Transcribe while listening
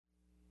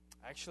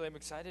Actually, I'm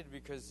excited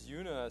because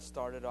Yuna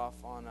started off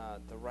on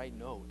the right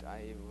note.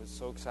 I was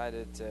so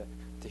excited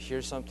to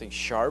hear something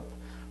sharp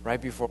right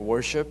before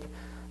worship.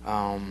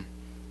 And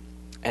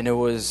it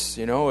was,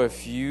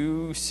 if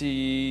you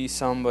see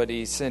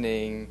somebody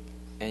sinning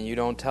and you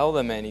don't tell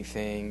them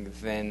anything,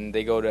 then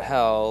they go to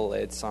hell.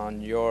 It's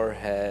on your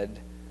head,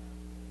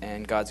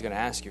 and God's going to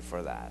ask you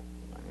for that.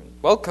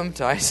 Welcome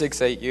to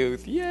I68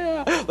 Youth.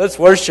 Yeah, let's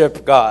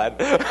worship God.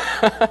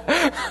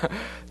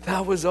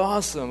 That was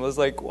awesome. I was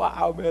like,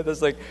 wow, man.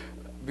 That's like,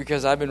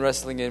 because I've been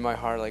wrestling in my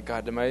heart, like,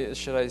 God,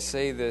 should I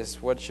say this?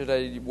 What should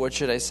I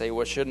say?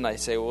 What shouldn't I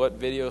say? What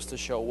videos to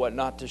show? What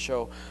not to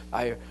show?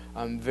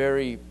 I'm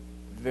very,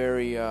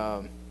 very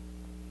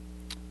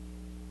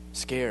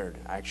scared.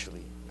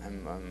 Actually,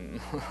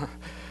 I'm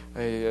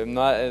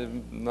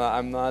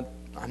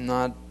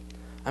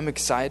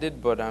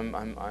excited, but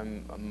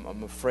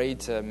I'm afraid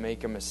to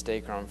make a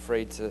mistake, or I'm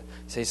afraid to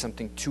say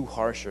something too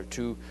harsh or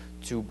too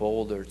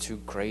bold or too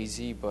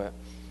crazy. But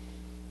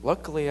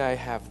luckily I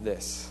have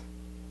this.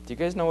 Do you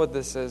guys know what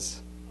this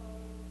is?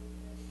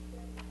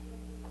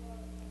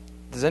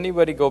 Does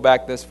anybody go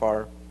back this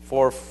far?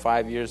 4 or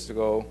 5 years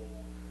ago,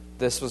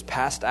 this was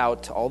passed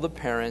out to all the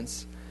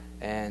parents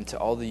and to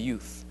all the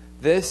youth.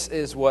 This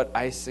is what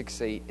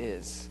I68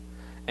 is.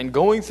 And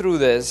going through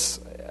this,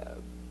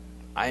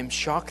 I'm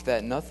shocked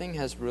that nothing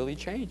has really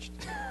changed.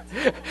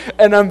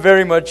 And I'm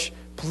very much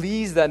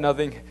pleased that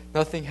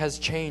nothing has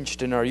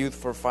changed in our youth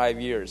for 5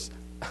 years.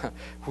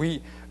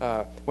 We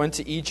went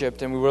to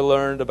Egypt and we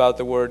learned about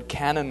the word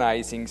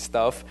canonizing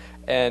stuff,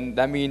 and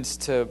that means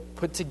to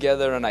put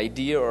together an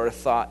idea or a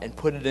thought and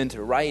put it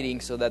into writing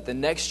so that the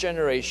next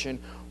generation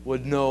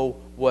would know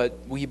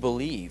what we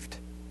believed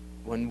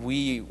when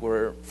we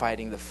were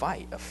fighting the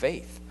fight of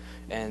faith.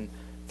 And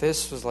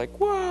this was like,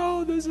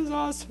 wow, this is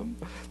awesome.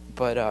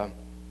 But I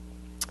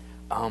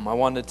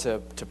wanted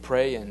to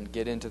pray and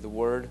get into the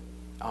Word.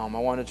 I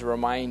wanted to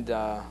remind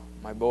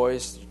my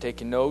boys, you're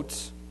taking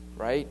notes,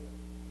 right?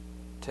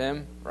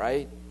 Tim,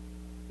 right?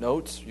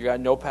 Notes. You got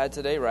a notepad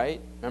today, right?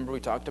 Remember we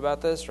talked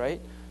about this,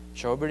 right?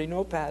 Show everybody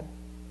notepad.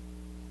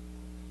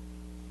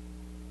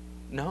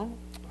 No?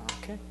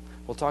 Okay.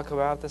 We'll talk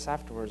about this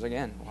afterwards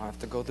again. We'll have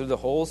to go through the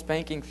whole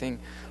spanking thing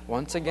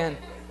once again.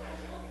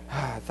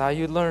 I thought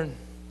you'd learn.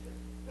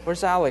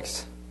 Where's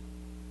Alex?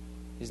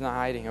 He's not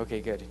hiding.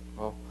 Okay, good.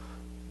 Well,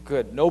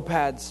 good.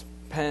 Notepads,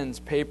 pens,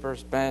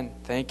 papers, Ben.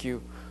 Thank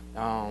you.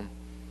 I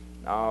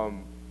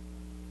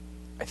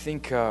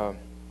think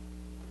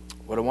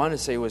what I wanted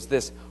to say was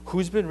this.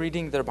 Who's been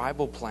reading their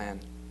Bible plan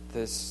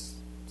this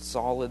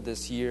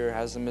year?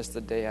 Hasn't missed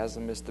a day,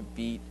 hasn't missed a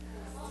beat?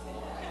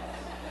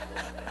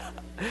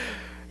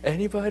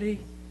 Anybody?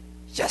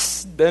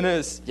 Yes,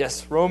 Dennis.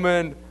 Yes,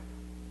 Roman.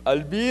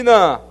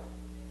 Albina.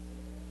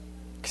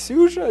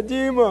 Ksusha,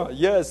 Dima.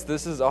 Yes,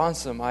 this is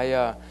awesome.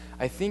 I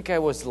think I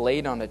was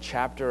late on a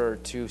chapter or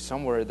two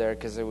somewhere there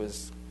because it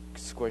was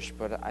squished,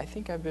 but I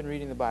think I've been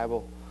reading the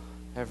Bible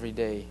every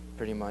day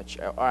pretty much.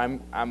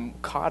 I'm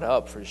caught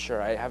up for sure.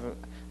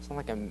 It's not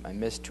like I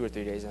missed 2 or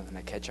 3 days and then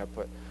I catch up,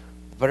 but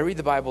I read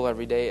the Bible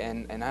every day,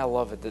 and I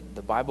love it.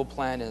 The Bible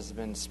plan has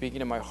been speaking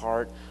to my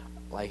heart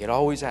like it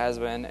always has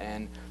been,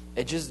 and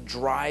it just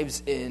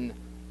drives in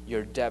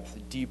your depth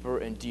deeper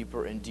and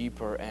deeper and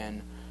deeper.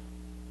 And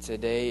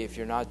today, if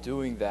you're not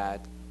doing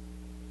that,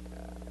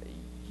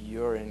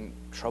 you're in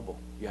trouble.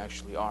 You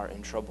actually are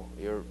in trouble.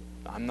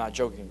 I'm not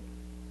joking.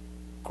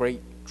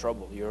 Great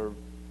trouble. You're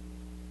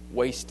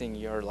wasting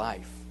your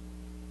life.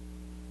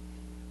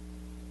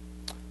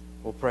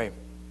 We'll pray.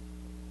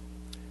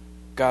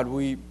 God,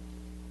 we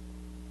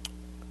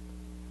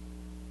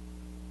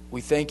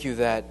thank you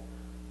that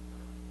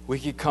we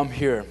could come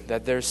here,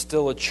 that there's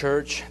still a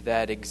church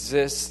that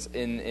exists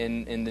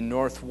in the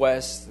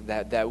Northwest,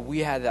 that we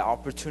had the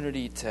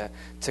opportunity to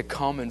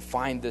come and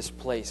find this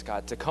place,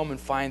 God, to come and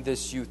find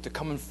this youth, to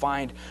come and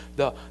find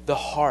the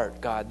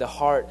heart, God, the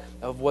heart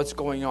of what's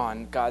going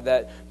on, God,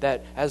 that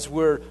as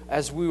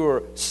we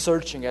were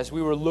searching, as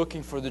we were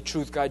looking for the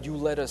truth, God, you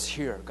led us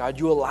here. God,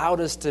 you allowed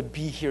us to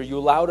be here. You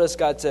allowed us,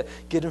 God, to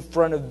get in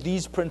front of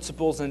these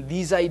principles and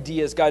these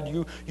ideas. God,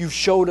 you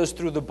showed us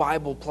through the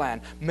Bible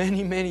plan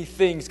many, many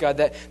things, God,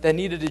 that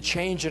needed to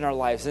change in our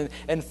lives.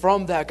 And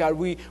from that, God,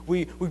 we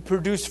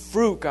produce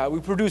fruit, God. We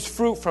produce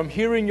fruit from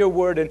hearing your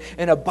word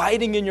and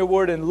abiding in your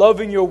word and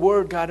loving your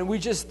word, God. And we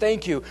just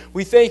thank you.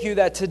 We thank you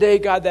that today,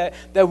 God,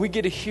 that we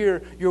get to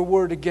hear your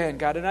word again,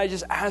 God. And I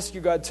just ask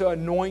you, God, to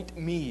anoint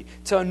me,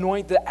 to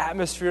anoint the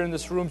atmosphere in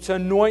this room, to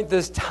anoint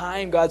this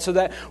time, God, so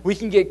that we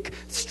can get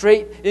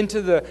straight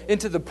into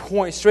the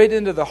point, straight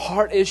into the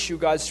heart issue,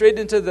 God, straight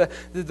into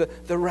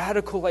the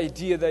radical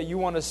idea that you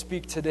want to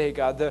speak today,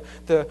 God,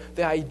 the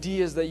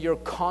ideas that you're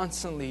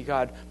constantly,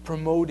 God,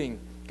 promoting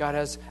God,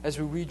 as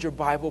we read your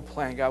Bible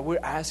plan, God, we're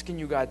asking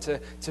you, God, to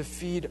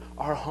feed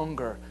our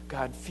hunger.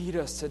 God, feed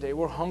us today.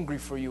 We're hungry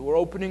for you. We're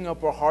opening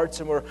up our hearts,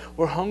 and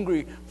we're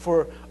hungry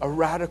for a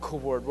radical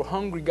word. We're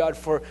hungry, God,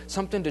 for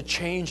something to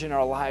change in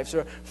our lives,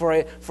 or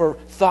for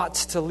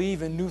thoughts to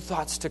leave and new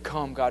thoughts to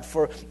come, God,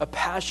 for a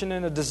passion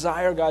and a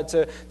desire, God,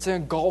 to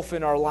engulf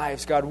in our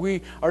lives, God.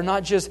 We are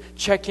not just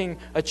checking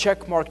a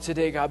check mark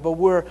today, God, but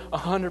we're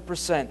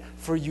 100%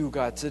 for you,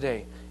 God,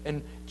 today.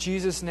 In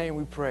Jesus' name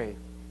we pray.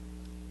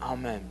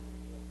 Amen.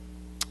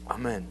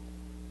 Amen.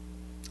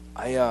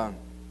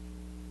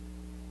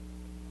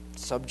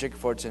 Subject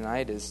for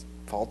tonight is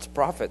false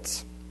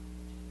prophets.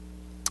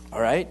 All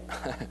right?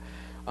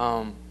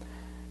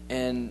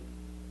 And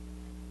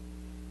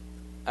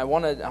I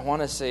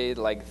want to say it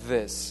like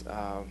this.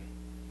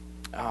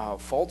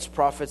 False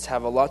prophets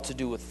have a lot to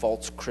do with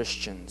false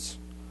Christians.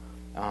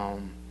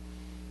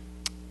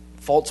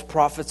 False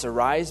prophets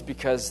arise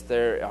because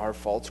there are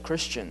false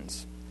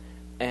Christians.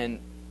 And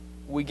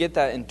we get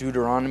that in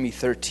Deuteronomy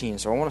 13.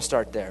 So I want to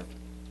start there.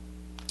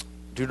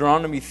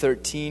 Deuteronomy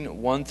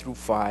 13, 1 through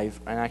 5.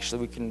 And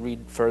actually we can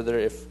read further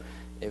if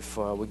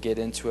we get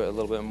into it a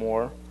little bit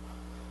more.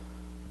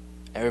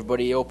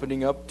 Everybody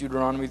opening up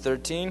Deuteronomy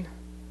 13?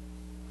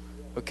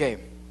 Okay.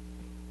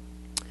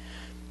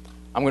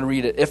 I'm going to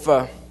read it. If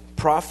a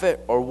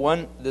prophet or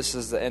one, this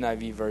is the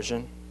NIV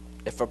version.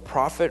 If a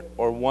prophet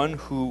or one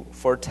who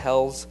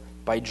foretells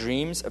by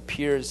dreams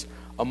appears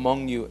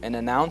among you and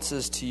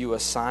announces to you a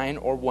sign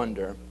or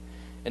wonder,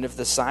 and if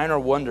the sign or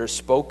wonder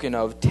spoken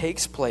of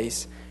takes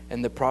place,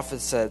 and the prophet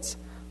says,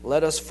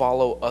 let us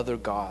follow other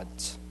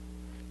gods,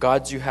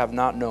 gods you have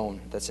not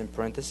known, that's in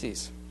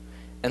parentheses,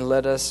 and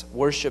let us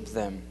worship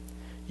them,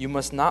 you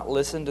must not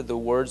listen to the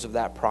words of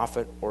that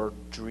prophet or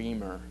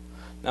dreamer.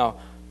 Now,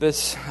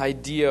 this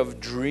idea of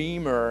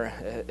dreamer,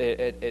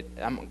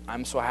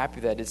 I'm so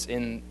happy that it's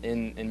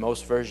in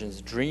most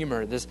versions.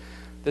 Dreamer, this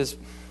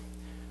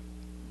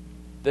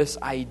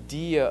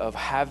idea of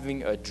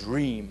having a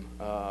dream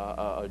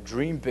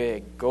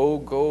big.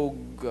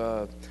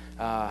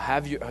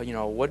 Have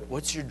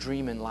what's your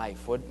dream in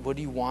life? What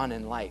do you want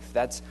in life?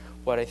 That's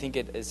what I think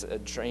it is a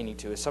training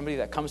to. Is somebody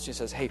that comes to you and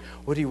says, hey,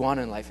 what do you want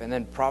in life? And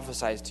then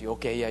prophesies to you,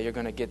 okay, yeah, you're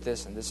going to get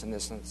this and this and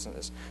this and this and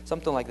this.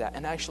 Something like that.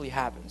 And it actually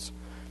happens.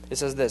 It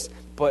says this,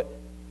 but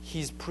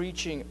he's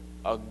preaching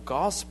a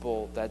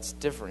gospel that's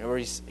different, or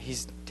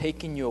he's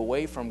taking you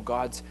away from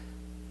God's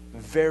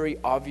very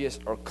obvious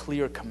or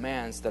clear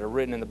commands that are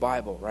written in the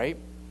Bible, right?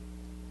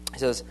 It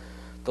says,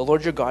 the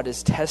Lord your God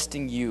is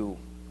testing you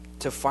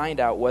to find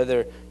out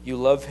whether you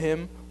love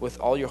him with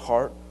all your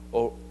heart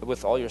or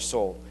with all your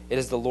soul. It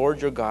is the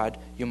Lord your God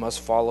you must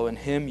follow, and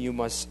him you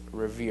must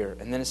revere.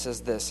 And then it says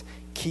this,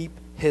 keep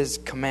his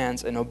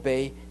commands and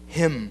obey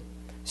him.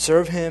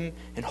 Serve him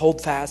and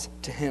hold fast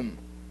to him.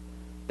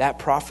 That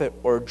prophet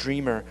or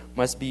dreamer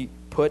must be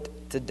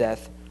put to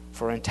death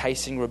for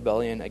enticing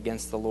rebellion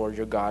against the Lord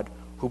your God,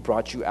 who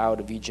brought you out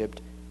of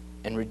Egypt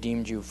and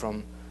redeemed you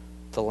from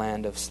the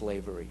land of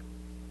slavery.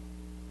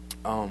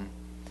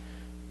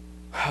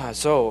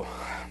 So,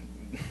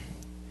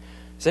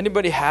 has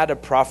anybody had a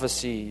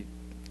prophecy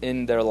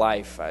in their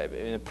life,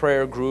 in a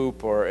prayer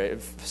group or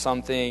if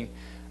something?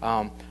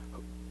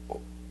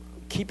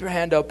 Keep your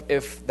hand up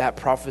if that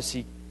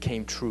prophecy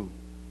came true.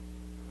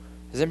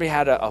 Has anybody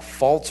had a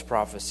false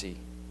prophecy?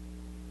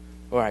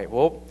 All right,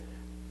 well,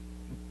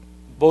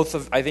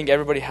 I think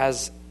everybody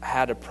has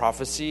had a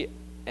prophecy,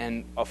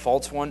 and a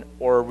false one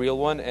or a real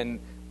one,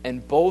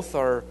 and both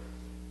are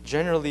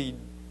generally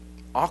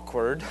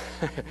awkward,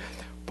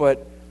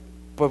 but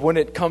when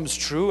it comes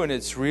true and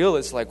it's real,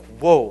 it's like,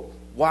 whoa,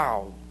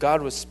 wow,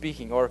 God was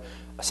speaking. Or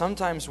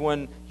sometimes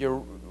when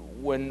you're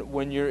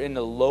in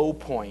a low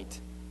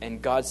point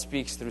and God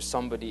speaks through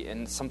somebody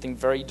and something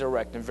very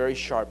direct and very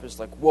sharp, it's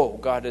like, whoa,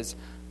 God is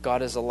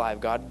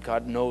alive.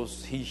 God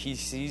knows, He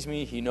sees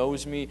me, He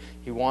knows me,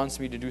 He wants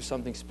me to do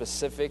something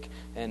specific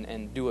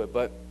and do it.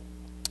 But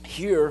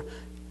here,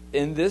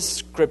 in this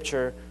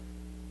scripture,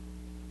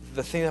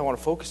 the thing I want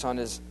to focus on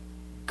is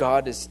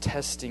God is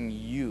testing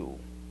you.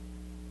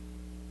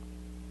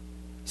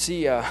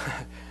 See,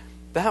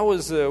 that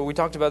was, we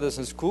talked about this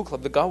in School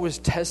Club, that God was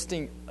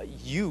testing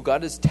you.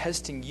 God is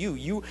testing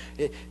you.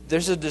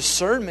 There's a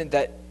discernment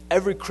that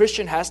every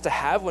Christian has to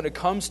have when it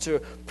comes to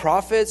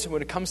prophets,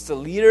 when it comes to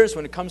leaders,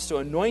 when it comes to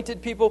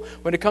anointed people,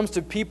 when it comes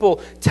to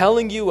people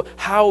telling you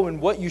how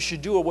and what you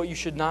should do or what you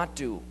should not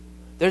do.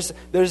 There's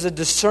a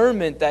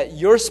discernment that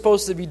you're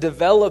supposed to be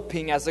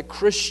developing as a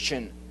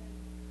Christian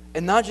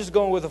and not just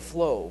going with the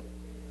flow.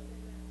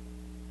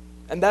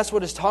 And that's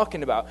what it's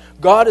talking about.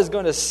 God is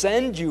going to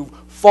send you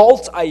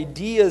false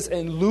ideas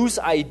and loose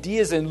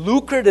ideas and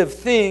lucrative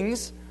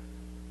things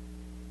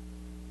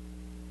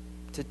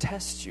to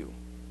test you.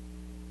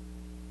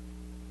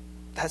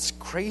 That's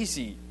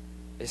crazy,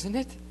 isn't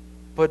it?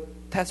 But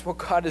that's what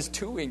God is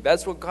doing.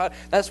 That's what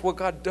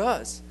God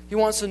does. He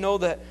wants to know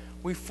that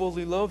we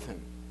fully love Him.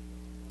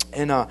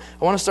 And I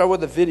want to start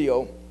with a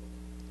video.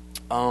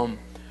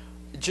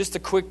 Just a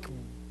quick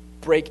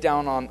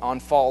breakdown on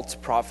false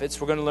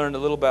prophets. We're going to learn a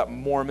little about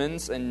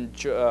Mormons and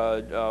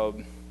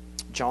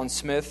John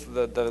Smith,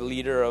 the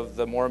leader of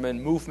the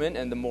Mormon movement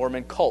and the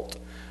Mormon cult.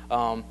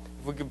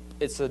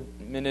 It's a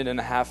minute and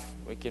a half.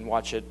 We can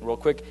watch it real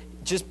quick.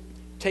 Just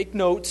take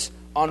notes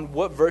on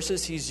what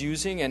verses he's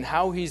using and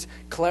how he's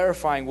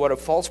clarifying what a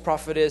false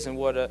prophet is and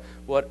what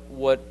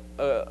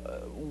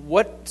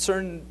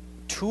certain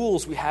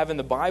tools we have in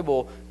the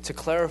Bible to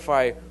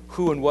clarify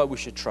who and what we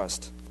should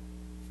trust.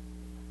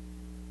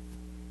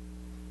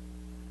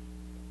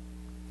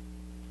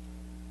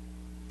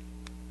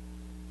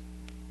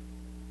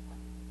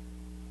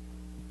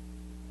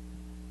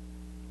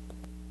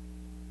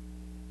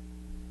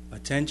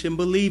 Attention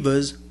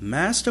believers,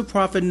 Master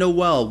Prophet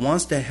Noel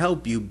wants to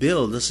help you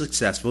build a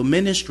successful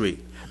ministry.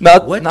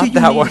 Not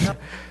that one.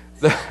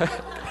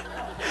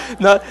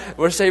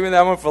 We're saving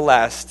that one for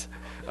last.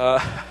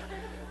 The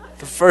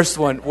first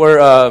one,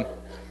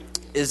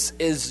 is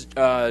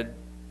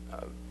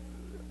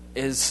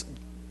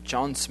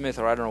John Smith,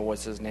 or I don't know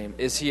what's his name.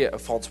 Is he a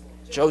false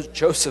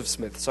Joseph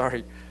Smith?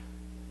 Sorry.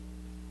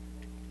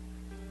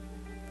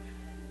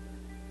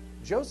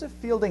 Joseph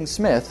Fielding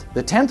Smith,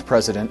 the 10th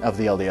president of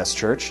the LDS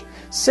Church,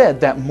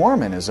 said that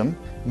Mormonism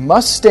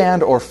must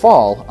stand or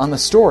fall on the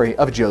story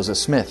of Joseph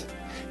Smith.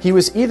 He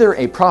was either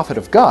a prophet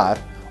of God,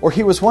 or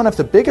he was one of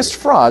the biggest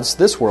frauds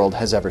this world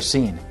has ever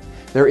seen.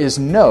 There is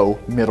no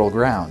middle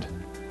ground.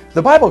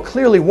 The Bible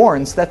clearly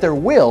warns that there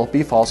will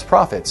be false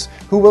prophets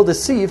who will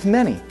deceive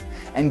many,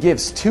 and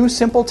gives 2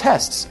 simple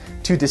tests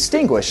to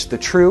distinguish the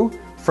true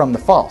from the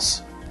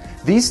false.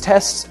 These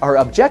tests are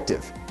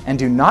objective and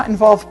do not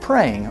involve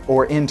praying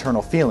or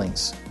internal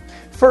feelings.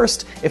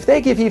 First, if they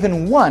give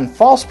even one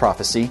false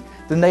prophecy,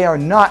 then they are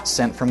not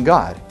sent from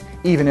God,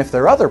 even if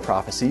their other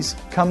prophecies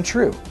come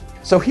true.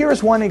 So here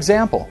is one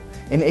example.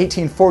 In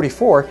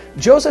 1844,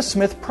 Joseph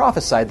Smith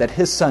prophesied that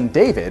his son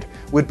David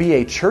would be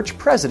a church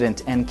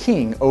president and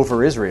king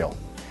over Israel.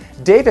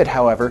 David,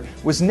 however,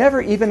 was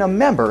never even a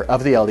member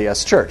of the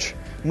LDS Church,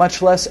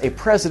 much less a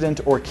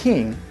president or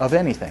king of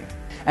anything.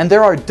 And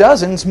there are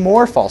dozens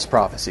more false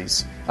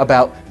prophecies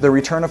about the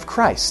return of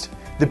Christ,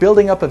 the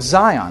building up of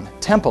Zion,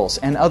 temples,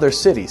 and other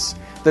cities,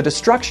 the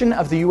destruction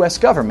of the U.S.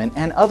 government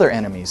and other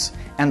enemies,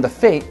 and the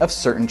fate of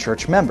certain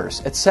church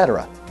members,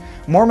 etc.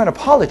 Mormon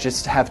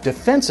apologists have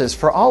defenses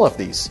for all of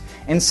these,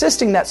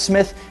 insisting that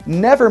Smith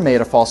never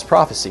made a false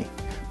prophecy,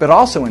 but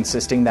also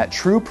insisting that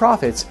true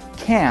prophets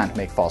can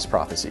make false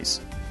prophecies.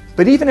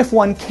 But even if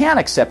one can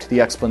accept the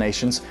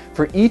explanations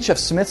for each of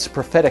Smith's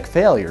prophetic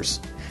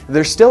failures,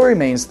 there still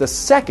remains the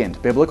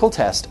second biblical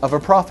test of a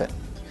prophet.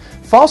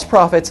 False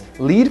prophets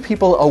lead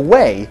people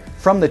away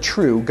from the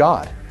true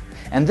God.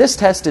 And this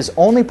test is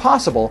only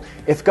possible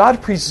if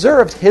God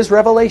preserved His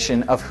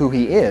revelation of who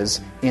He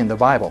is in the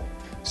Bible.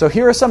 So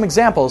here are some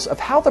examples of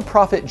how the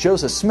prophet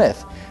Joseph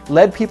Smith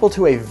led people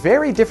to a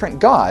very different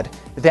God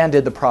than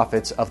did the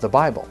prophets of the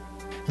Bible.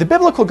 The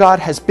biblical God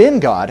has been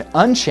God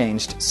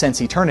unchanged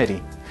since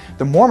eternity.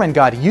 The Mormon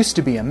God used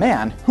to be a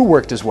man who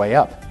worked his way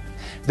up.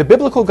 The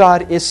biblical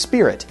God is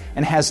spirit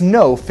and has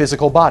no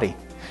physical body.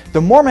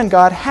 The Mormon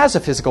God has a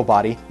physical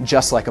body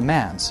just like a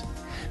man's.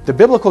 The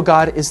biblical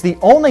God is the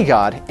only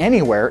God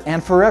anywhere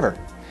and forever.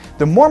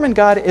 The Mormon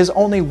God is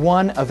only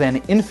one of an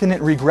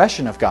infinite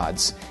regression of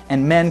gods,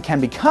 and men can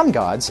become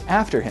gods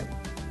after him.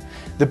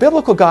 The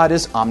biblical God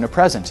is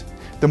omnipresent.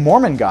 The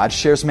Mormon God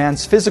shares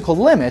man's physical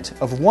limit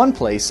of one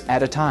place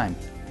at a time.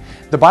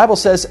 The Bible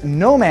says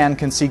no man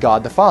can see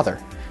God the Father.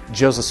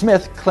 Joseph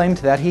Smith claimed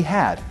that he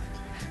had.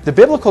 The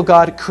biblical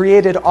God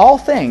created all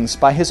things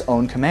by His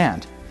own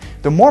command.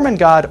 The Mormon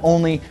God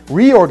only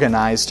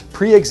reorganized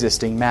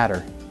pre-existing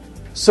matter.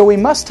 So we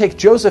must take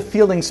Joseph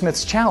Fielding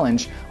Smith's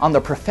challenge on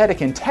the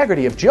prophetic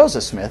integrity of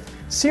Joseph Smith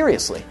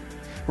seriously.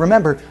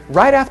 Remember,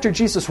 right after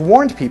Jesus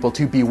warned people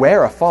to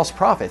beware of false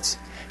prophets,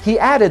 He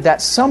added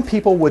that some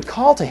people would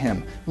call to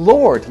Him,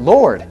 "Lord,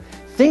 Lord,"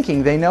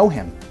 thinking they know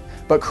Him.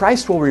 But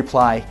Christ will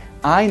reply,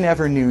 "I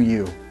never knew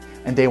you,"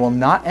 and they will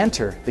not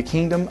enter the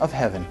kingdom of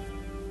heaven.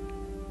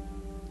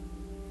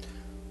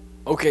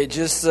 Okay,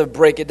 just to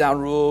break it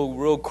down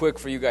real quick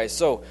for you guys.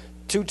 So,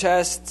 2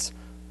 tests.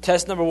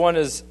 Test number 1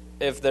 is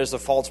if there's a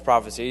false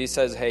prophecy. He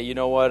says, "Hey, you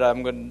know what?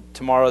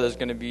 Tomorrow there's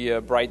going to be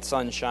a bright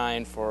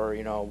sunshine for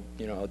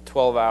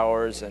 12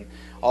 hours, and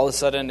all of a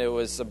sudden it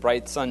was a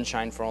bright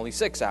sunshine for only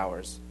 6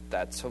 hours."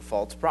 That's a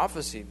false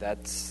prophecy.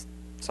 That's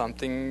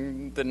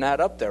something that not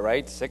up there,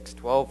 right? 6,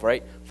 12,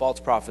 right? False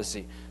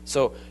prophecy.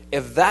 So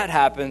if that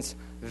happens,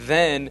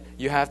 then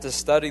you have to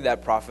study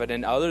that prophet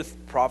and other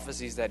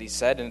prophecies that he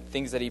said and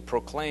things that he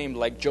proclaimed,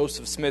 like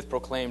Joseph Smith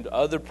proclaimed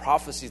other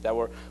prophecies that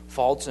were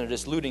false and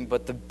diluting.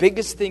 But the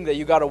biggest thing that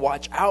you got to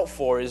watch out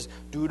for is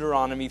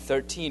Deuteronomy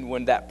 13,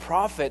 when that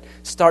prophet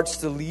starts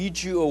to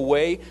lead you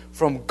away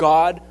from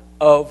God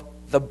of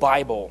the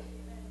Bible.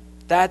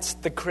 That's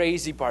the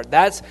crazy part.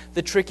 That's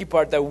the tricky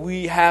part that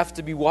we have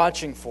to be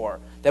watching for,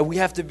 that we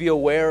have to be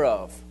aware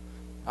of.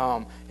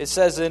 It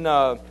says in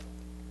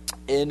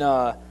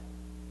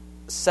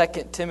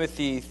 2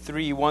 Timothy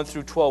 3, 1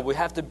 through 12, we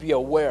have to be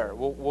aware.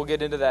 We'll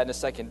get into that in a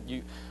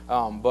second.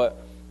 But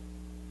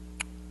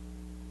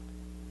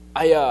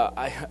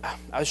I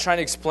was trying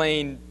to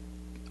explain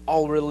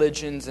all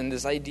religions and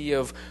this idea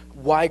of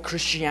why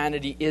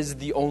Christianity is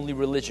the only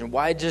religion.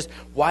 Why does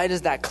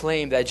that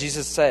claim that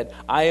Jesus said,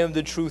 "I am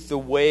the truth, the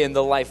way, and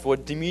the life"?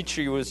 What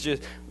Dimitri was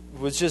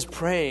just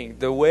praying,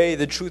 the way,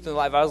 the truth, and the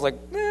life. I was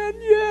like, man,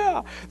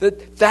 yeah,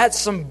 that's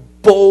some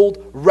bold,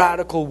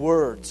 radical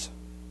words.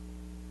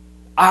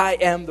 I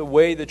am the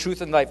way, the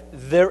truth, and life.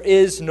 There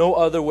is no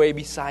other way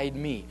beside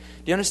me.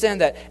 Do you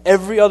understand that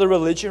every other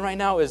religion right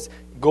now is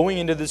going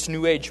into this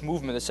New Age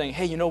movement? They're saying,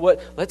 hey, you know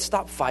what? Let's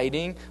stop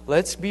fighting.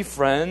 Let's be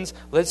friends.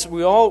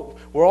 We're all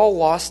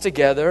lost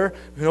together.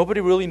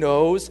 Nobody really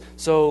knows.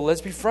 So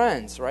let's be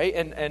friends, right?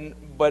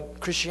 But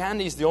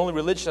Christianity is the only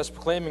religion that's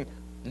proclaiming,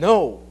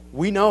 no,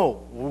 we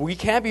know we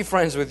can't be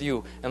friends with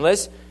you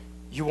unless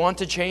you want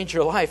to change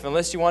your life,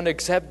 unless you want to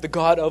accept the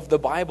God of the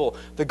Bible,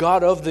 the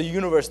God of the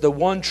universe, the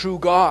one true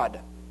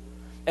God.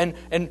 And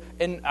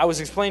I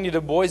was explaining to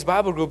the boys'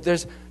 Bible group,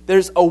 there's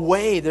a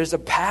way, there's a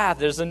path,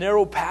 there's a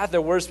narrow path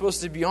that we're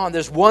supposed to be on.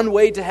 There's one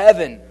way to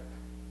heaven.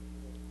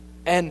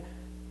 And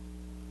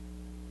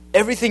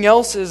everything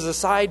else is a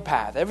side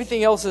path.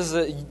 Everything else is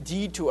a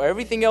detour.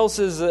 Everything else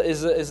is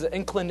an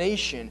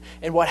inclination.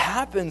 And what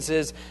happens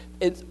is,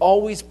 it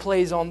always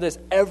plays on this.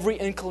 Every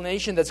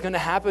inclination that's going to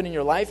happen in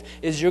your life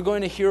is you're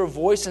going to hear a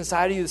voice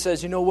inside of you that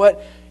says, you know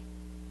what?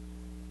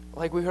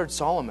 Like we heard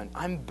Solomon,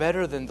 I'm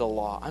better than the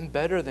law. I'm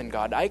better than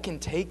God. I can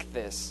take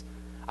this.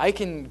 I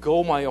can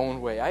go my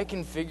own way. I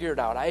can figure it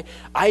out.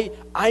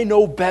 I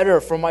know better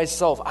for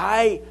myself.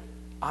 I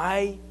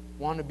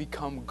want to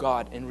become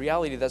God. In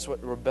reality, that's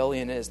what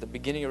rebellion is. The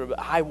beginning of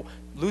rebellion.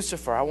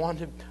 Lucifer,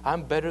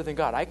 I'm better than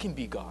God. I can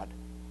be God.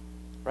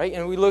 Right?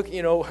 And we look,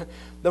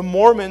 the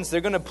Mormons,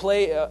 they're going to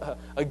play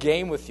a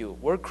game with you.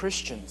 We're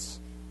Christians.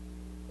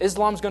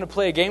 Islam's going to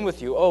play a game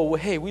with you. Oh,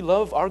 hey,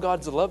 our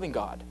God's a loving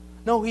God.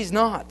 No, He's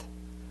not.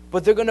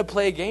 But they're going to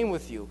play a game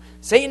with you.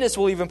 Satanists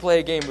will even play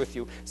a game with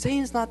you.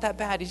 Satan's not that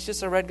bad. He's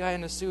just a red guy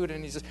in a suit,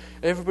 and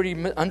everybody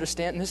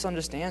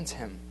misunderstands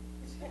him.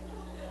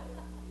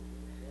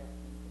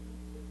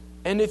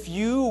 And if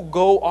you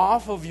go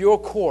off of your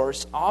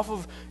course,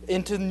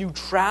 into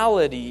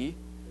neutrality,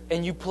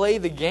 and you play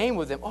the game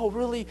with them. Oh,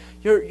 really?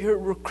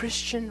 You're a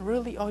Christian?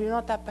 Really? Oh, you're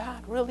not that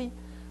bad? Really?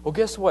 Well,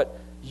 guess what?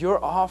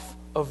 You're off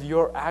of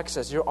your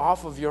access. You're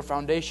off of your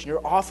foundation.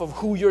 You're off of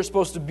who you're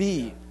supposed to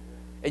be.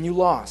 And you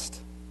lost.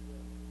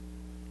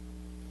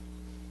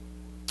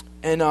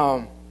 And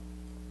I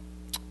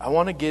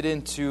want to get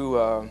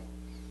into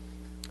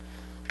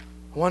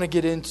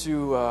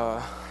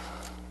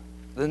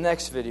the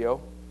next video,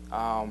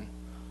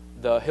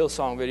 the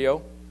Hillsong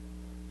video.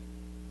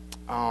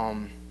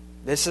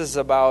 This is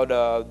about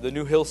the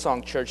new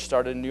Hillsong Church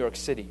started in New York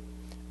City.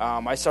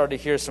 I started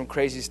to hear some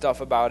crazy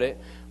stuff about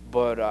it,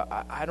 but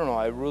I don't know.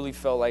 I really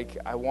felt like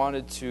I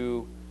wanted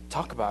to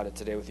talk about it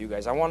today with you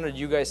guys. I wanted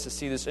you guys to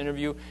see this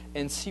interview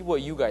and see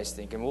what you guys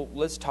think, and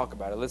let's talk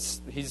about it.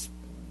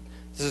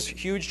 This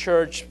huge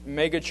church,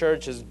 mega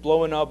church, is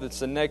blowing up. It's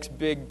the next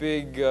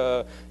big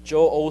Joel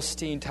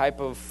Osteen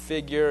type of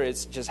figure.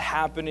 It's just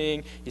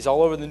happening. He's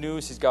all over the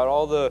news. He's got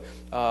all the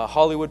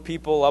Hollywood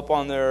people up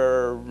on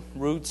their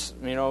roots.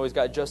 He's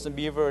got Justin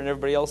Bieber and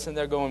everybody else in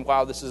there going,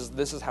 wow, this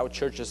is how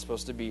church is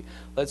supposed to be.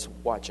 Let's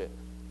watch it.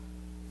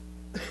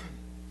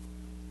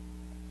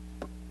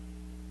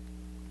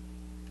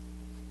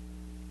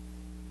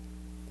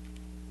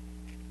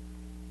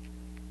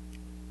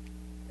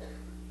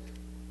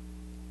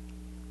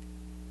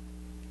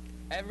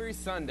 Every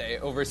Sunday,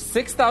 over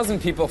 6,000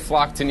 people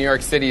flock to New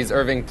York City's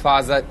Irving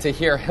Plaza to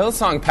hear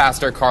Hillsong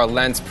pastor Carl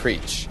Lentz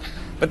preach.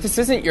 But this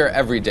isn't your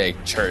everyday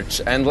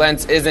church, and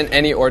Lentz isn't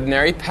any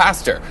ordinary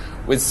pastor.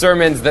 With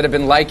sermons that have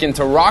been likened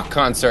to rock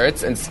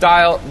concerts and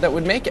style that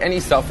would make any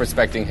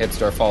self-respecting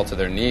hipster fall to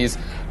their knees,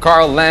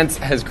 Carl Lentz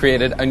has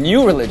created a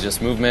new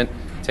religious movement.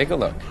 Take a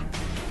look.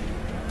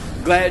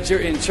 Glad you're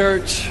in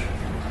church.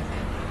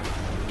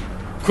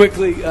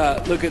 Quickly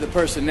look at the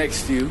person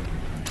next to you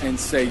and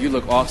say, you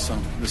look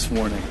awesome this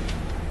morning.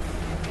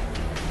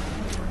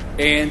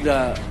 And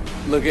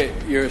look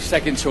at your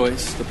second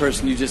choice, the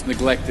person you just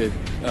neglected.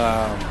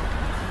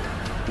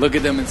 Look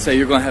at them and say,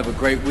 you're going to have a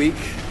great week.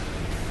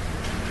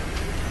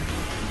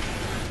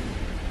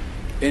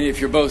 And if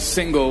you're both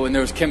single and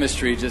there's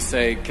chemistry, just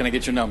say, can I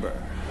get your number?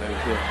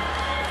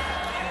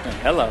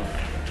 Hello.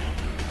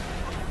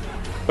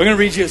 We're going to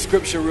read you a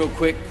scripture real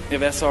quick,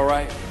 if that's all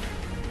right.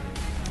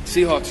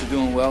 Seahawks are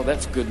doing well.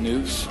 That's good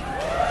news.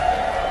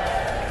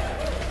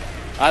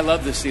 I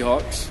love the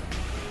Seahawks.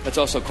 That's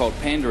also called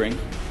pandering.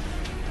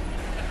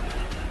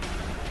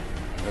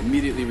 I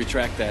immediately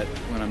retract that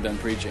when I'm done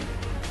preaching.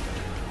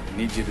 I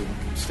need you to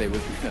stay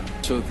with me.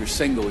 So if you're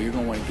single, you're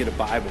going to want to get a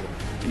Bible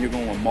and you're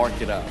going to want to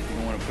mark it up. You're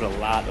going to want to put a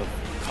lot of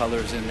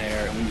colors in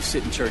there. And when you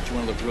sit in church, you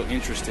want to look real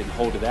interested and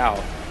hold it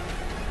out.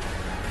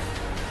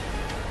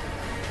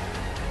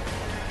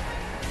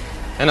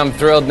 And I'm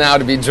thrilled now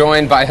to be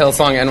joined by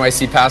Hillsong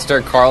NYC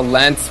pastor Carl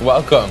Lentz.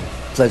 Welcome.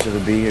 Pleasure to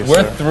be here,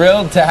 We're sir.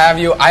 thrilled to have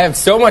you. I have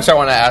so much I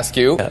want to ask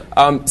you.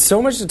 Yeah.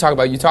 So much to talk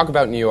about. You talk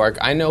about New York.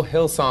 I know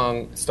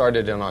Hillsong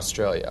started in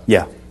Australia.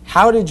 Yeah.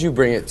 How did you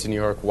bring it to New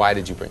York? Why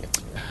did you bring it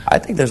to New York? I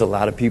think there's a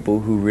lot of people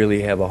who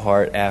really have a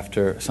heart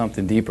after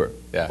something deeper.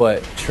 Yeah.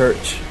 But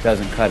church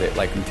doesn't cut it.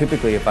 Like,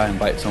 typically if I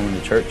invite someone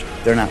to church,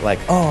 they're not like,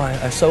 oh,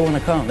 I so want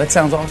to come. That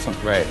sounds awesome.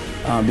 Right.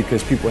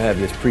 Because people have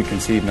this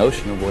preconceived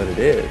notion of what it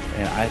is.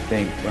 And I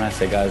think, when I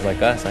say guys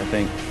like us, I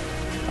think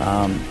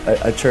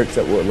a church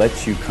that will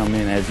let you come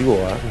in as you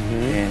are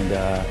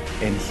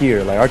and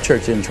hear. Like, our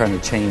church isn't trying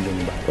to change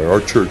anybody.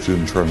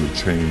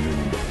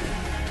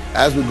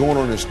 As we're going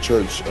on this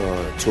church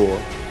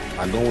tour,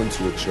 I go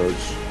into a church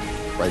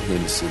right here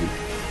in the city,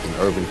 in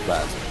Urban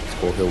Plaza. It's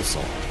called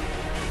Hillsong.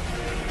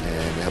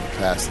 And they have a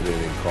pastor there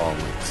named Carl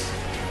Lentz.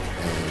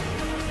 And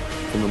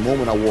from the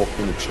moment I walked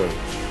in the church,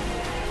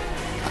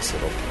 I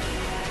said, okay,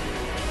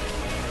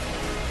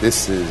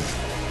 this is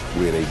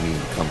where they mean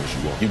come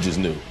as you are. You just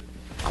knew.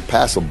 I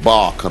pass a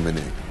bar coming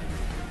in.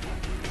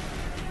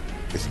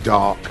 It's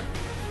dark.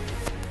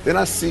 Then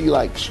I see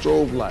like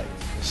strobe lights,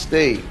 a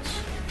stage,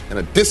 and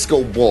a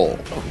disco ball.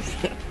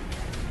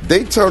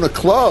 They turn a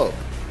club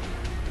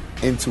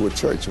into a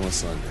church on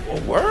Sunday. A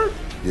word?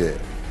 Yeah.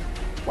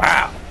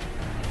 Wow.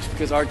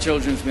 Because our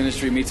children's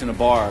ministry meets in a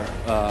bar,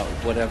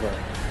 whatever.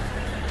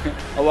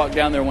 I walked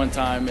down there one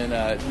time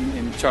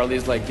and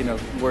Charlie's like,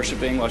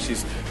 worshiping while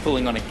she's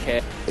pulling on a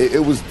cat.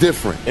 It was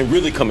different. And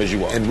really come as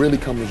you are. And really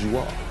come as you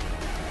are.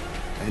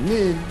 And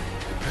then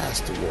the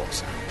pastor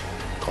walks out,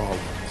 Carl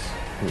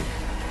Lentz.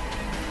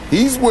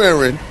 He's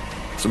wearing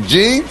some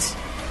jeans,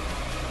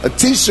 a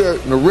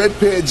T-shirt, and a red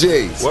pair of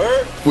J's.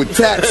 Word? With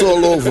tats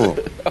all over him.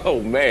 Oh,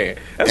 man.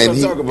 That's what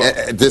I'm talking about.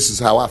 And this is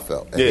how I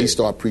felt. And Yeah. he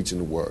started preaching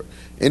the word.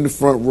 In the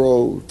front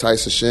row,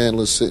 Tyson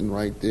Chandler's sitting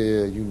right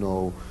there,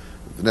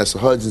 Vanessa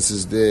Hudgens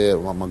is there,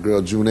 my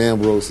girl June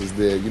Ambrose is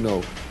there,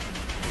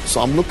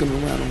 So I'm looking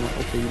around, I'm like,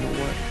 okay, you know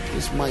what?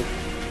 This might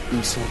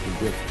be something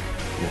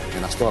different.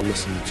 And I started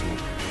listening to him,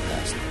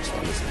 pastor. I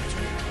started listening to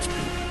him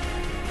speak.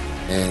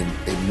 And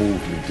it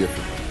moved me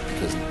differently.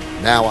 Because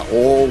now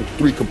all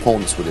three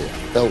components were there.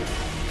 I felt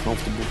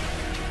comfortable.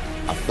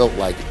 I felt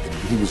like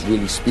he was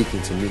really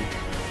speaking to me.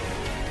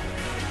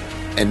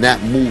 And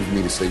that moved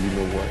me to say, you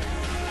know what?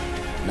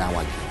 Now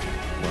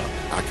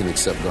I can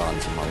accept God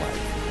into my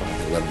life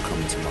and let him come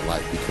into my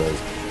life, because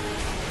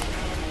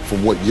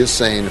from what you're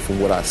saying and from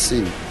what I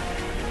see,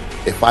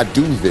 if I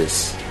do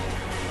this,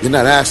 you're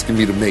not asking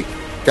me to make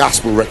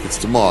gospel records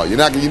tomorrow. You're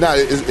not.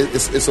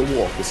 It's a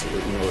walk.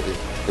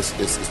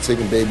 It's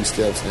taking baby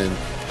steps, and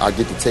I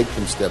get to take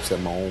them steps at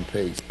my own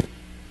pace.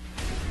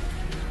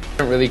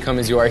 Really come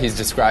as you are. He's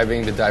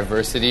describing the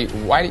diversity.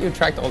 Why do you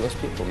attract all those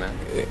people, man?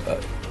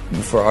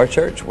 For our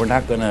church, we're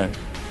not going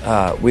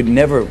to, we'd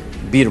never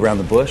beat around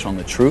the bush on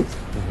the truth,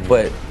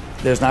 but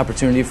there's an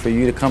opportunity for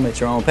you to come at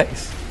your own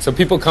pace. So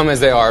people come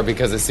as they are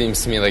because it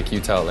seems to me like you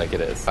tell it like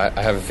it is. I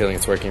have a feeling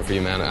it's working for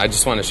you, man. I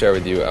just want to share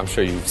with you, I'm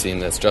sure you've seen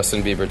this,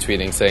 Justin Bieber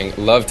tweeting saying,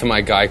 love to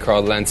my guy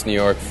Carl Lentz, New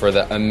York, for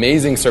the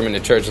amazing sermon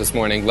at church this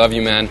morning. Love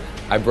you, man.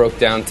 I broke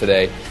down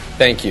today.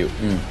 Thank you.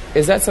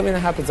 Is that something that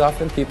happens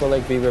often, people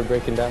like Bieber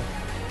breaking down?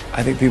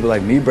 I think people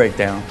like me break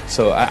down.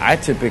 So I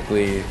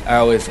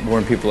always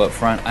warn people up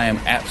front, I am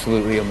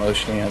absolutely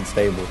emotionally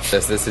unstable.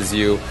 This is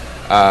you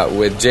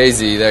with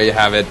Jay-Z. There you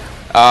have it.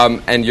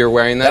 And you're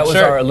wearing that shirt.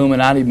 That was our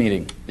Illuminati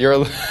meeting.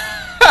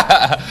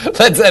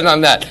 Let's end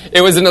on that.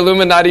 It was an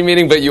Illuminati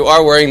meeting, but you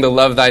are wearing the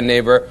Love Thy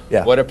Neighbor.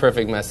 Yeah. What a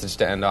perfect message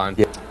to end on.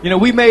 Yeah.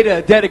 We made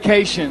a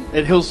dedication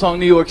at Hillsong,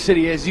 New York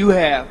City, as you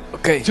have,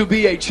 to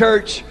be a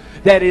church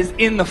that is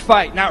in the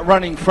fight, not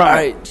running from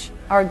it.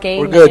 Our gay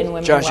We're men good. and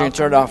women Josh, you can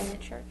turn it off. in the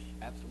church.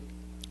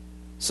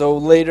 So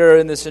later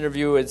in this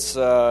interview,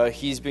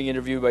 he's being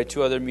interviewed by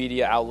two other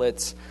media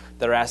outlets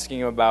that are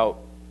asking him about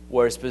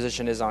where his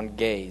position is on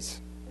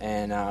gays.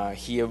 And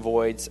he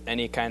avoids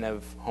any kind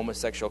of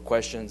homosexual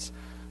questions.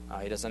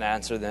 He doesn't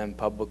answer them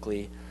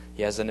publicly.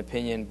 He has an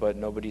opinion, but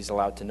nobody's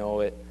allowed to know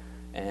it.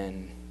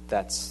 And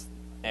that's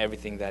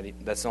everything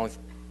that's the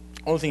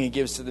only thing he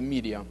gives to the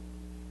media.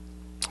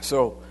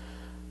 So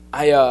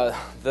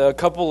the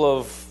couple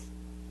of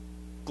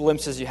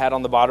glimpses you had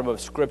on the bottom of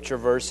scripture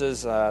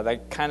verses,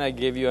 that kind of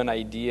gave you an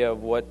idea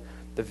of what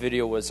the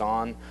video was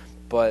on.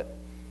 But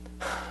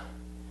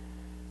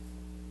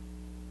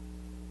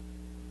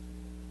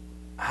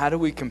how do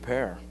we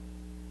compare?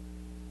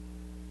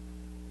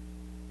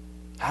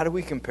 How do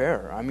we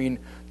compare? I mean,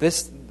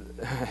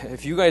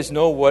 if you guys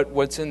know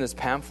what's in this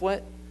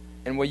pamphlet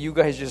and what you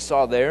guys just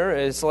saw there,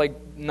 it's like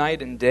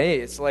night and day.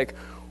 It's like,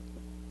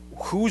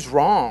 who's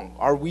wrong?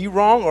 Are we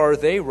wrong or are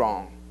they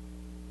wrong?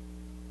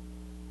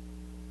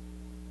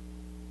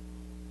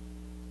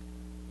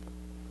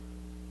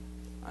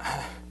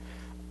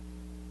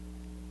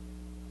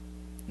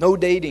 No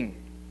dating.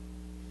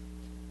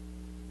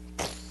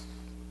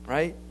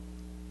 Right?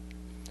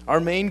 Our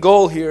main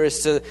goal here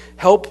is to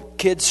help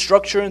kids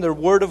structure in the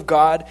Word of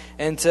God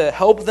and to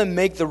help them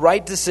make the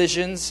right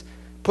decisions,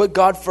 put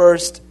God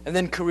first, and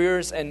then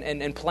careers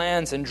and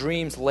plans and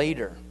dreams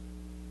later.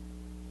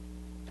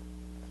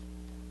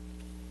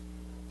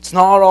 It's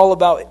not all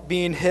about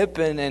being hip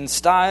and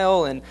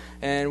style,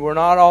 and we're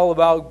not all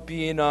about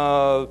being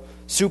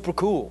super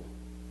cool.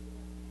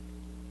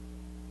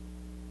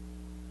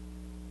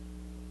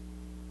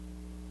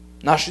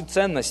 наши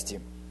ценности.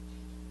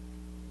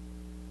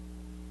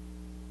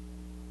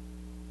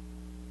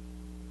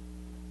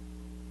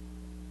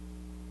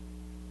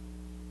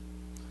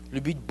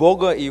 Любить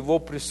Бога и Его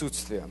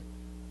присутствие.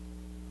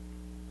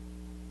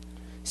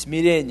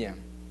 Смирение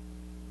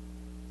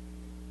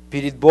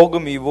перед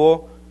Богом и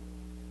Его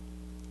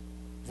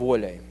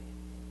волей,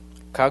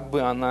 как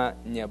бы она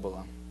ни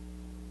была.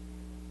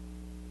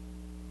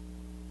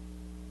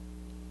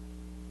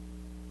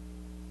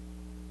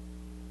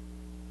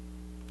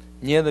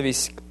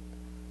 Ненависть к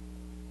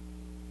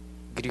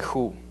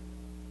греху,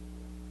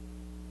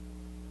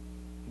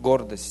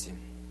 гордости.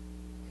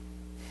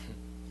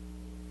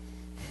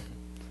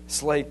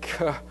 It's like,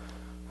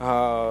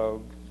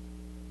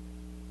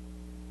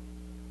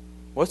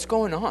 what's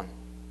going on?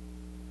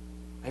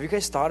 Have you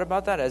guys thought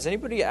about that? Is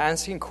anybody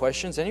asking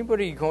questions?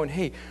 Anybody going,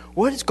 hey,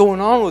 what is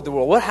going on with the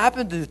world? What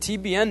happened to the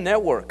TBN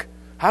network?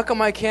 How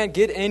come I can't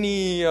get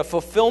any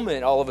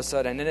fulfillment all of a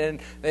sudden?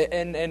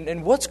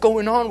 And what's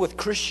going on with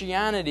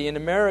Christianity in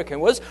America?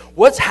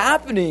 What's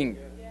happening?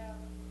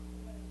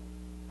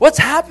 What's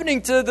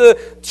happening to the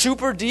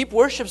super deep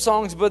worship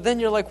songs? But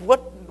then you're like,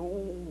 what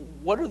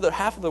do the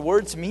half of the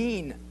words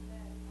mean?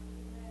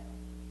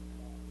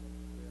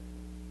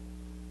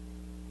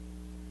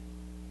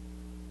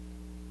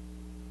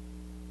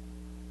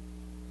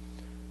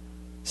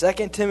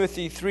 Second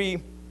Timothy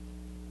 3,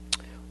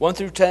 1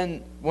 through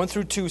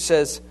 2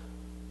 says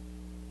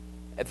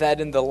that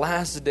in the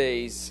last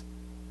days,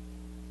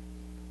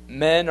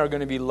 men are going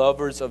to be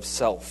lovers of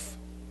self.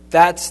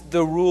 That's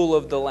the rule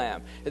of the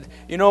Lamb.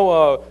 You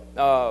know,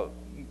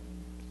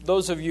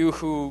 those of you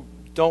who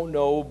don't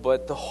know,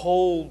 but the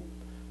whole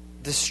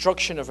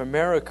destruction of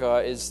America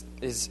is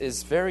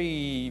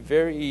very,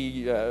 very...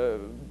 you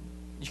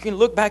can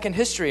look back in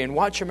history and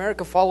watch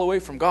America fall away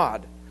from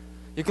God.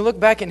 You can look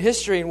back in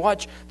history and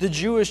watch the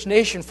Jewish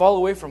nation fall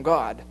away from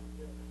God.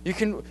 You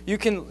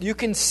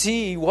can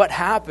see what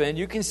happened.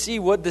 You can see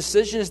what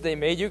decisions they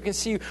made. You can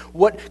see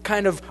what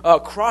kind of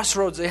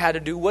crossroads they had to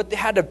do, what they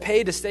had to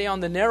pay to stay on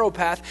the narrow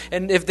path.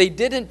 And if they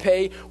didn't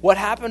pay, what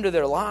happened to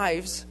their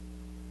lives.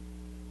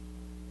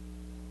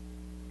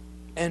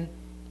 And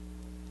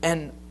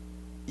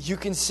you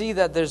can see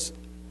that there's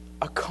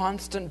a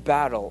constant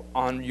battle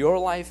on your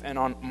life and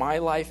on my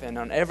life and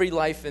on every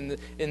life in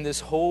this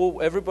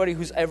whole, everybody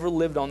who's ever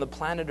lived on the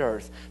planet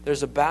Earth.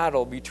 There's a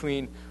battle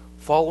between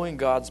following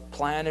God's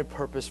plan and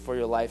purpose for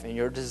your life, and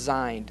you're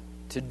designed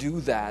to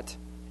do that,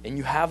 and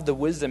you have the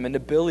wisdom and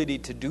ability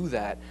to do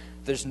that.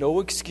 There's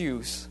no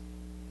excuse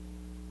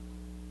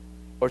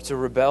or to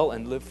rebel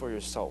and live for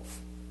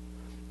yourself.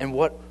 And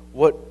what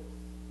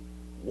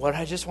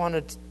I just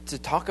wanted to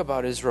talk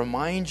about is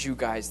remind you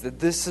guys that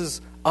this is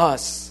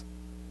us.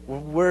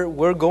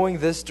 We're going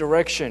this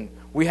direction.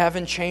 We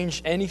haven't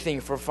changed anything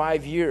for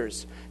 5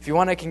 years. If you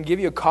want, I can give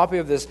you a copy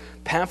of this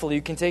pamphlet.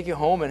 You can take it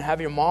home and have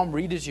your mom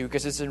read it to you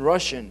because it's in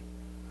Russian.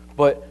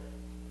 But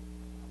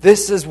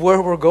this is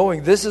where we're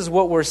going. This is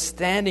what we're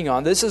standing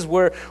on. This is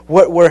what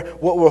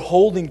we're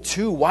holding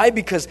to. Why?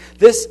 Because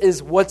this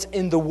is what's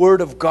in the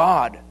Word of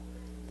God.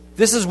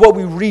 This is what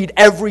we read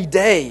every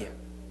day.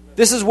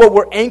 This is what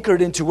we're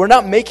anchored into. We're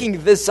not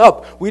making this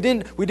up. We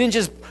didn't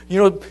just,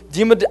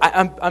 Dima,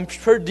 I'm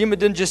sure Dima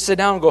didn't just sit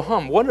down and go,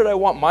 what did I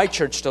want my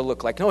church to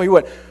look like? No, he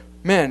went,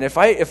 man, if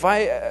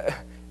I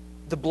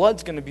the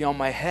blood's going to be on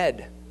my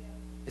head.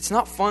 It's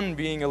not fun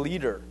being a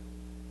leader.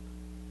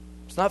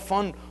 It's not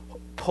fun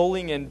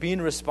pulling and being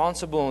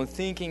responsible and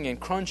thinking and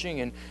crunching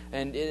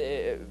and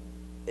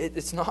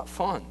it's not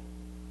fun.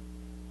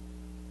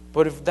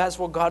 But if that's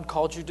what God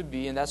called you to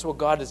be and that's what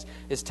God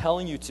is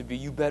telling you to be,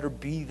 you better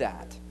be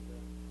that.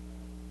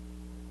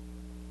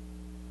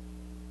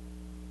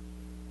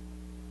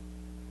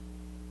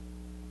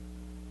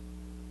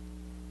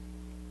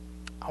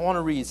 I want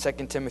to read 2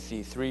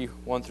 Timothy 3,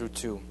 1 through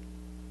 2.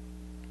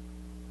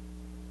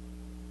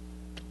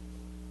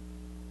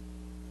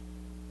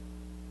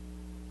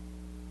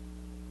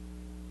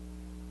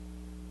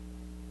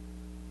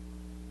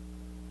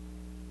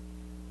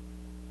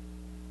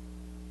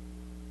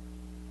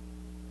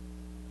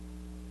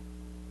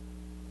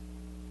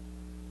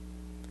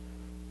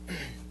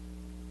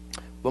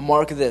 But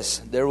mark this,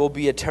 there will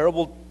be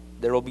terrible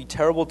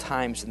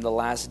times in the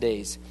last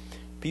days.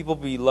 People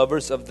will be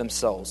lovers of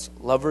themselves,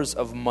 lovers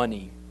of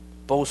money,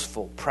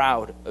 boastful,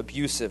 proud,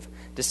 abusive,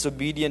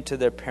 disobedient to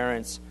their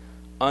parents,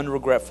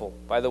 unregretful.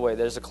 By the way,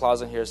 there's a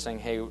clause in here saying,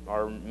 hey,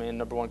 our main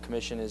number one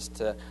commission is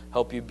to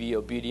help you be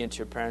obedient to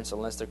your parents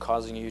unless they're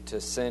causing you to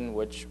sin,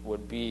 which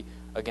would be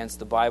against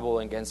the Bible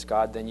and against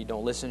God. Then you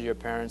don't listen to your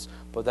parents,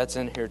 but that's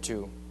in here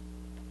too.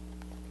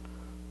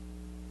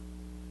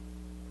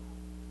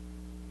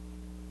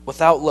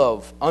 Without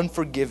love,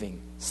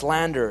 unforgiving,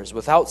 slanderers,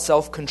 without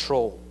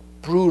self-control,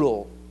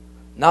 brutal,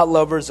 not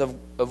lovers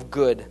of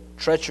good,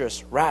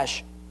 treacherous,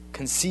 rash,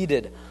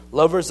 conceited,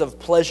 lovers of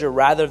pleasure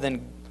rather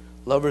than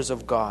lovers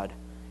of God,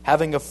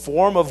 having a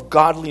form of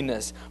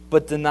godliness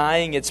but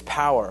denying its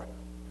power.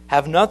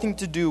 Have nothing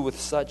to do with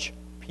such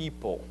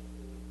people.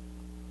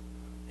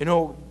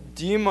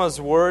 Dima's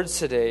words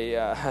today,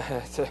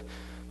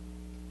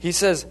 He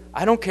says,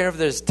 I don't care if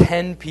there's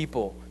 10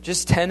 people,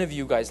 just 10 of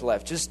you guys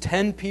left, just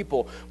 10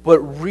 people, but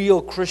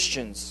real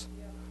Christians.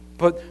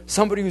 But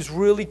somebody who's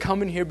really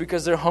coming here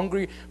because they're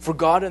hungry for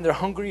God and they're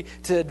hungry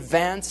to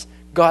advance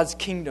God's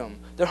kingdom.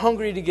 They're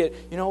hungry to get,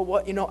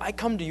 I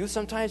come to you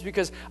sometimes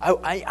because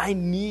I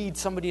need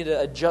somebody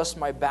to adjust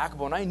my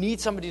backbone. I need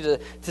somebody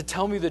to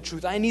tell me the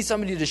truth. I need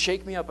somebody to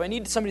shake me up. I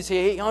need somebody to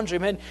say, hey, Andrey,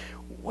 man,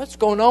 what's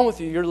going on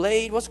with you? You're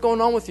late. What's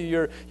going on with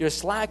you? You're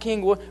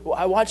slacking.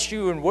 I watched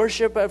you in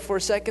worship for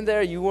a second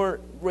there. You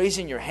weren't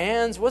raising your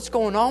hands. What's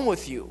going on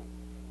with you?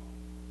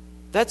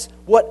 That's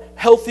what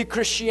healthy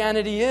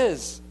Christianity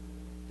is.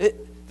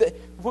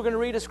 We're going to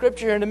read a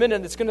scripture here in a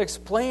minute that's going to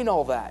explain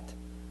all that.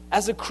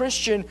 As a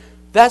Christian,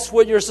 that's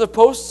what you're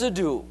supposed to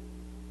do.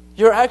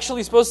 You're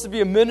actually supposed to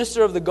be a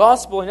minister of the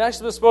gospel, and you're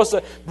actually supposed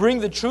to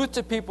bring the truth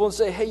to people and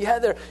say, hey,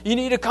 Heather, you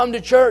need to come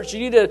to church. You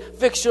need to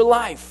fix your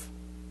life.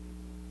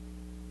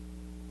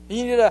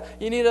 You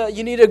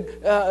need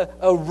to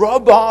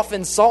rub off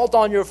and salt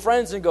on your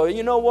friends and go,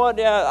 you know what?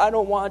 Yeah, I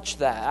don't watch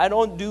that. I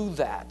don't do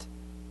that.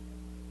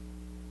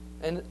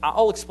 And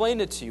I'll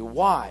explain it to you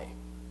why.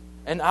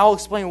 And I'll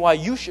explain why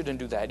you shouldn't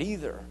do that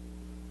either.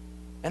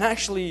 And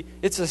actually,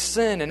 it's a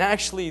sin. And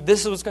actually,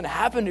 this is what's going to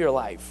happen to your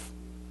life.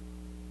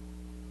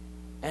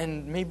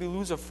 And maybe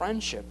lose a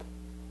friendship.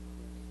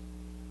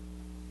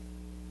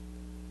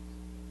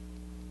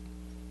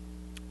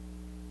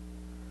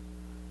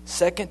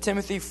 Second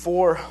Timothy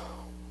 4,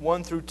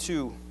 1 through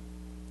 2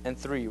 and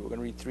 3. We're going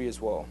to read 3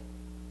 as well.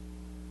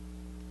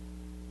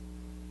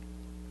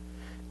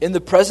 In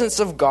the presence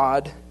of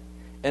God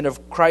and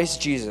of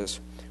Christ Jesus,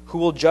 who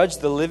will judge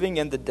the living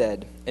and the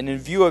dead, and in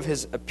view of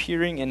his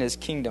appearing in his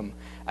kingdom,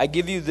 I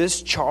give you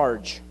this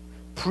charge.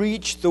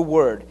 Preach the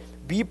word.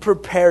 Be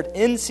prepared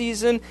in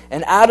season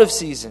and out of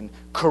season.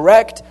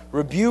 Correct,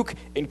 rebuke,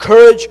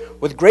 encourage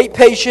with great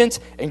patience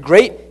and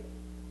great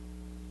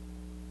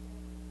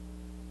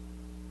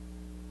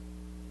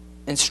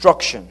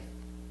instruction.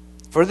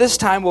 For this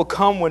time will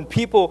come when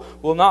people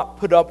will not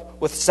put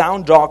up with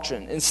sound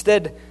doctrine.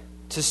 Instead,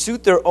 to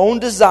suit their own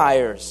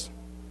desires,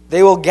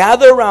 they will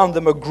gather around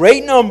them a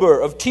great number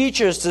of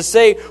teachers to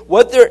say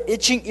what their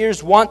itching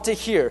ears want to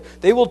hear.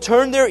 They will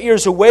turn their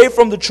ears away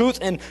from the truth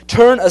and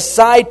turn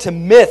aside to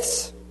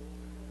myths.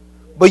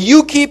 But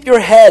you keep your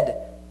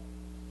head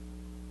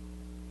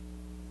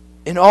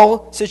in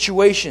all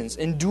situations.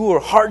 Endure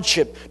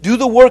hardship. Do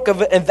the work of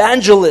an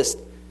evangelist.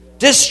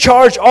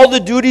 Discharge all the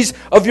duties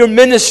of your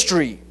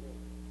ministry.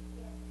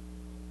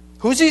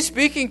 Who's he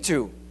speaking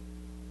to?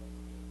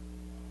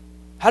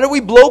 How do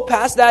we blow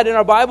past that in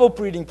our Bible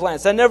reading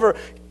plans? That never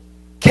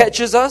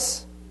catches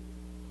us.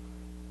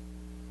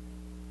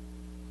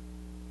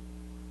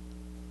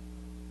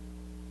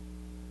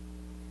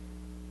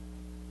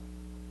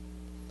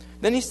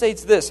 Then he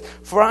states this,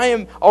 for I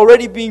am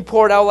already being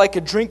poured out like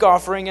a drink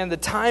offering, and the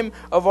time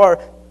of our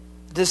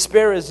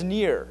despair is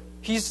near.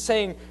 He's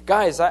saying,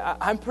 guys,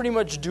 I'm pretty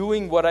much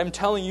doing what I'm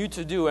telling you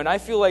to do, and I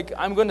feel like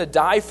I'm going to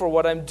die for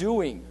what I'm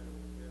doing.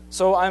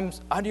 So I'm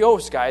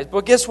adios, guys.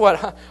 But guess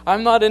what?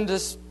 I'm not in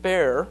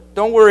despair.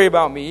 Don't worry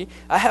about me.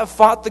 I have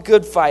fought the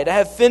good fight. I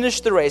have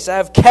finished the race. I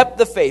have kept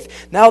the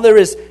faith. Now there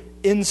is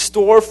in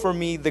store for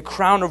me the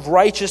crown of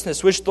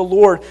righteousness, which the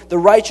Lord, the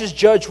righteous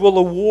judge, will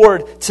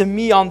award to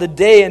me on the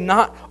day, and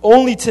not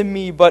only to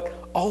me, but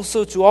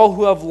also to all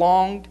who have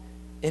longed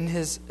in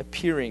his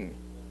appearing.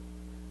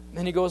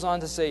 Then he goes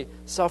on to say,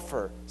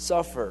 suffer,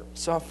 suffer,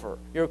 suffer.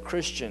 You're a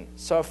Christian.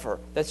 Suffer.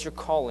 That's your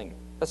calling.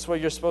 That's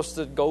what you're supposed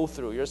to go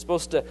through. You're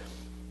supposed to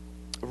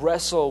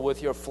wrestle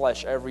with your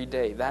flesh every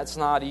day. That's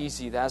not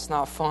easy. That's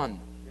not fun.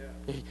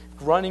 Yeah.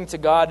 Running to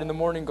God in the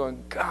morning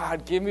going,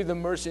 God, give me the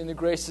mercy and the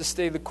grace to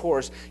stay the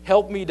course.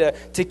 Help me to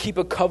keep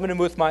a covenant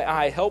with my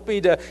eye. Help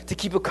me to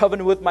keep a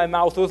covenant with my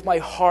mouth, with my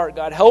heart.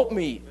 God, help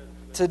me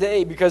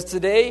today, because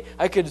today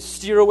I could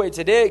steer away.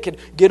 Today I could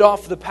get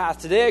off the path.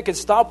 Today I could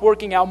stop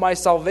working out my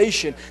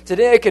salvation.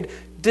 Today I could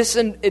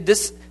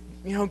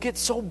get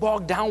so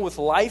bogged down with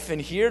life in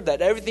here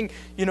that everything,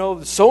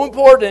 is so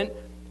important,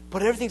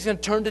 but everything's going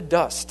to turn to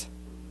dust.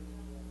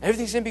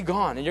 Everything's going to be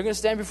gone, and you're going to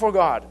stand before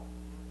God.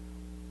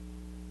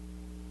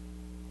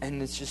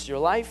 And it's just your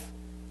life,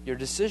 your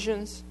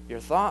decisions, your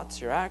thoughts,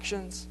 your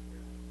actions.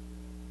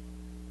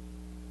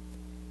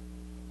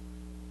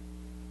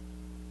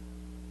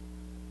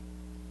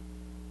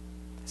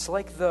 It's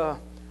like the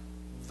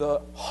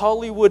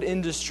Hollywood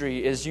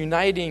industry is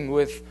uniting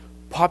with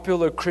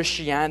popular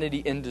Christianity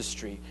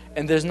industry,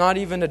 and there's not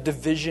even a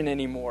division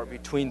anymore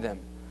between them.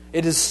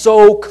 It is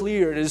so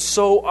clear, it is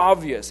so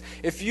obvious.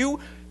 If you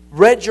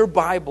read your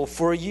Bible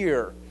for a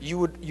year, you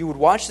would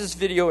watch this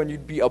video and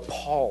you'd be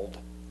appalled,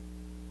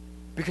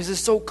 because it's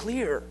so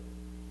clear.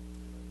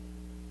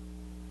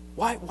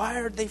 Why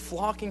are they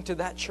flocking to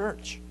that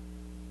church?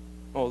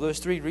 Oh, there's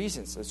 3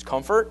 reasons. It's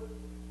comfort,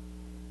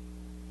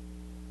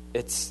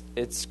 it's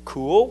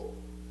cool,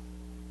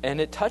 and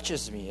it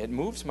touches me. It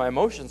moves my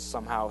emotions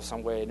somehow,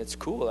 some way, and it's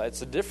cool.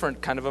 It's a different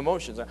kind of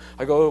emotions.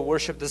 I go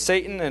worship the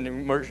Satan, and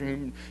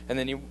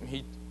then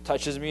he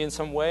touches me in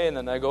some way, and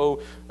then I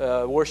go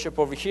worship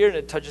over here, and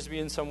it touches me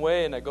in some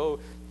way, and I go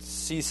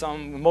see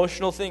some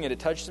emotional thing, and it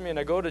touches me, and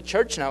I go to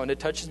church now, and it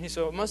touches me,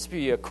 so it must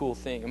be a cool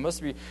thing. It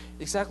must be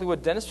exactly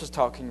what Dennis was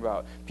talking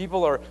about.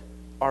 People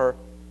are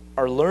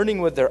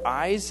learning with their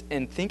eyes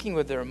and thinking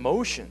with their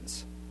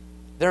emotions.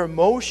 Their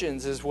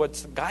emotions is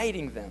what's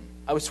guiding them.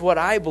 It's what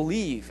I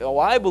believe. Oh,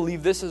 I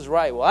believe this is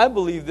right. Well, I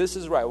believe this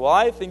is right. Well,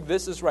 I think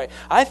this is right.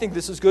 I think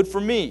this is good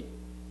for me.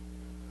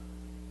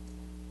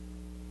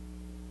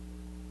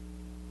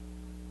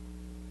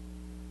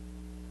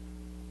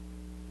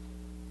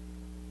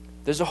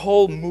 There's a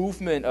whole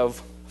movement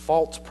of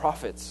false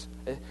prophets.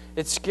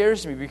 It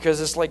scares me because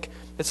it's like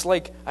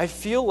I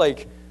feel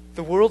like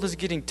the world is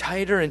getting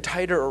tighter and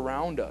tighter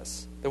around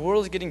us. The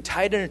world is getting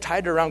tighter and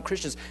tighter around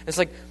Christians. It's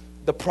like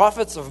the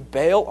prophets of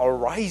Baal are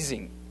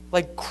rising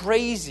like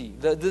crazy.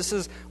 This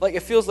is like,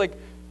 it feels like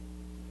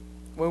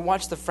when we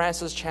watch the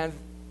Francis Chan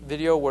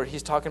video where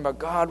he's talking about,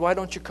 God, why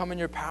don't you come in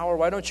your power?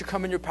 Why don't you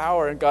come in your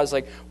power? And God's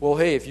like, well,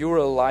 hey, if you were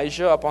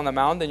Elijah up on the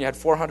mountain and you had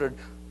 400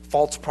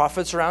 false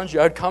prophets around you,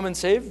 I'd come and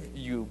save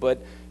you.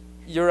 But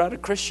you're at a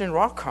Christian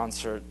rock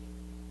concert.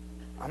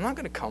 I'm not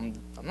going to come.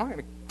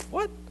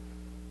 What?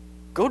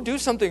 Go do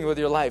something with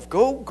your life.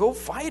 Go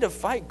fight a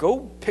fight.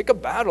 Go pick a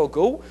battle.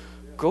 Go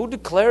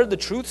declare the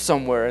truth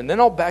somewhere, and then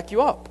I'll back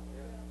you up.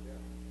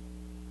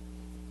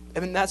 I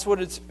mean, that's what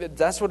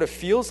it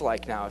feels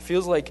like now. It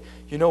feels like,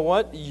 you know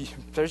what?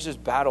 There's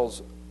just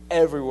battles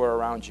everywhere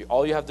around you.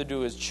 All you have to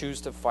do is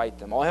choose to fight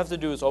them. All you have to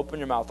do is open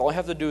your mouth. All you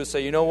have to do is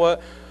say, you know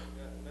what?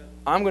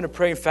 I'm going to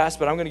pray and fast,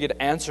 but I'm going to get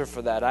an answer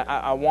for that.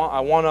 I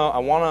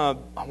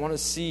want to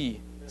see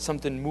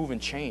something move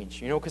and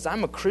change. You know, because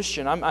I'm a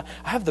Christian. I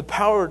have the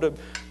power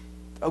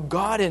of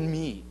God in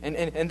me,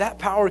 and that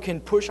power can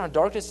push on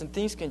darkness, and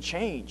things can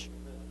change.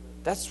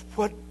 That's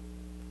what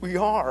we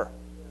are.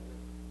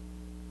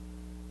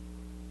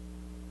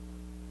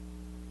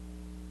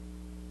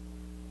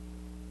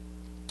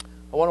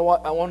 I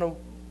want to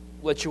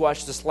let you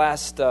watch this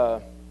last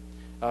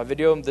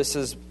video. This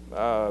is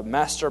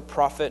Master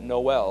Prophet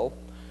Noel.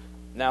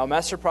 Now,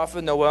 Master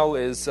Prophet Noel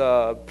is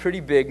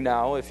pretty big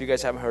now. If you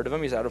guys haven't heard of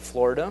him, he's out of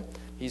Florida.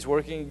 He's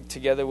working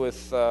together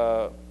with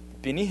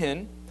Benny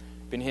Hinn.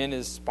 Benny Hinn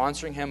is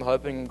sponsoring him,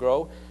 helping him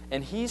grow.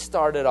 And he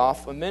started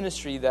off a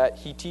ministry that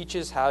he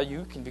teaches how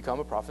you can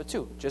become a prophet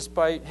too. Just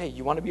by, hey,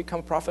 you want to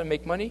become a prophet and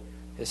make money?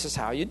 This is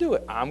how you do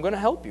it. I'm going to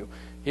help you.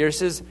 Here's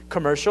his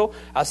commercial.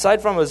 Aside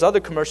from his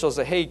other commercials,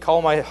 that, hey,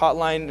 call my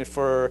hotline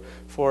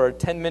for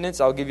 10 minutes.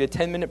 I'll give you a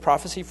 10-minute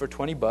prophecy for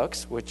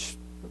 $20, which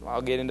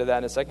I'll get into that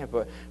in a second.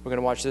 But we're going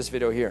to watch this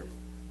video here.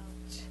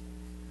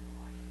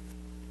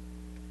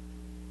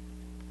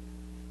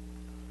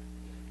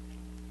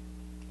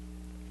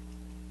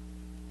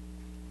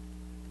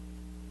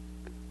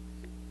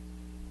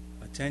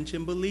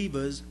 Attention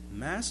believers,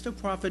 Master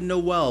Prophet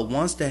Noel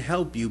wants to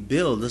help you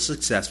build a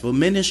successful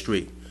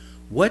ministry.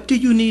 What do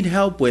you need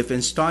help with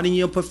in starting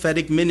your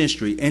prophetic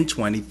ministry in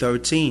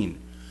 2013?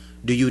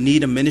 Do you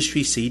need a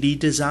ministry CD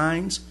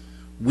designs?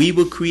 We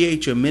will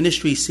create your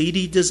ministry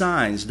CD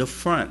designs, the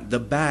front, the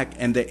back,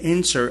 and the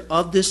insert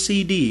of the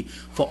CD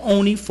for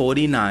only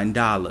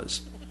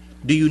 $49.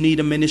 Do you need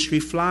a ministry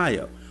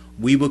flyer?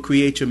 We will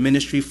create your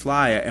ministry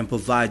flyer and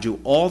provide you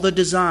all the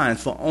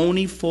designs for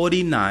only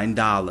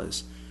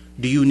 $49.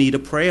 Do you need a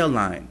prayer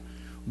line?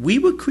 We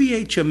will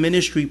create your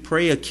ministry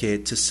prayer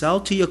kit to sell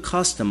to your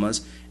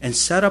customers and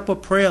set up a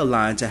prayer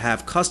line to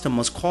have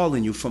customers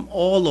calling you from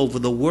all over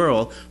the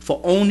world for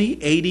only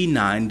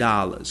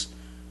 $89.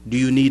 Do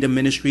you need a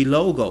ministry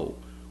logo?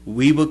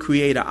 We will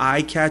create an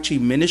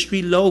eye-catching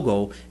ministry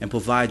logo and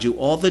provide you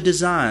all the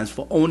designs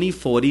for only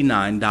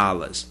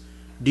 $49.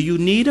 Do you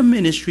need a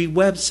ministry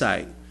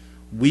website?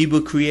 We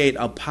will create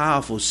a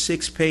powerful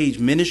 6-page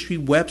ministry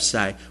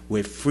website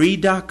with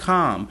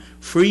free.com,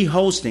 free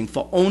hosting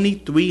for only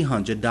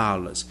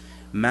 $300.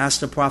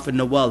 Master Prophet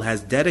Noel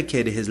has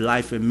dedicated his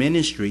life and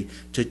ministry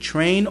to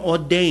train,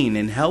 ordain,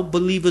 and help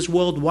believers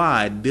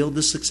worldwide build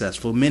a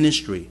successful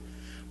ministry.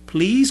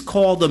 Please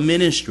call the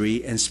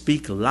ministry and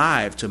speak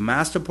live to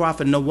Master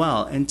Prophet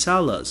Noel and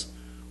tell us,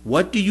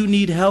 what do you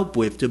need help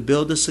with to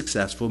build a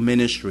successful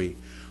ministry?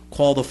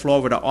 Call the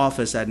Florida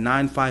office at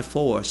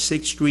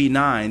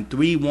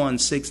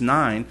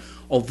 954-639-3169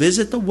 or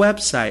visit the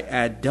website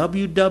at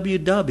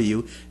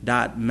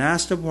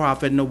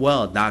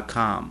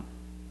www.masterprophetnoel.com.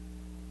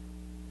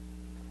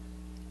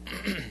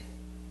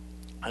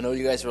 I know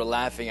you guys were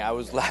laughing. I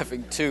was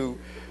laughing too.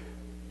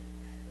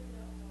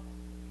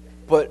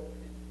 But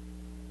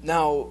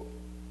now,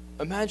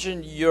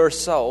 imagine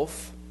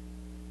yourself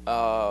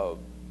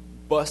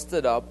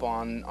busted up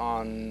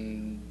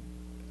on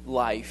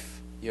life.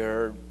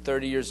 You're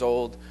 30 years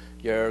old.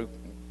 You're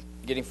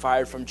getting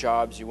fired from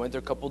jobs. You went through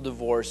a couple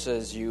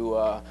divorces. You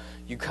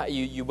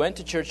went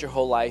to church your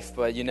whole life,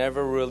 but you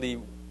never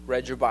really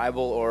read your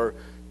Bible or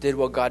did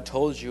what God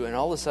told you. And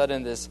all of a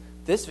sudden, this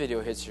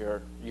video hits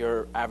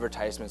your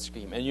advertisement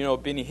screen. And you know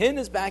Benny Hinn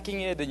is backing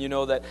it, and you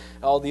know that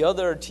all the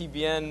other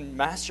TBN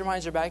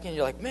masterminds are backing it.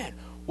 You're like, man,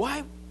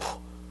 why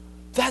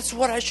That's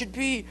what I should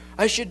be.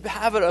 I should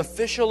have an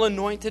official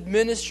anointed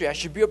ministry. I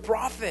should be a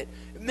prophet.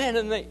 Man,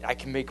 and I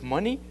can make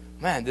money.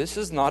 Man, this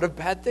is not a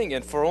bad thing.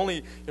 And for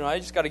only, I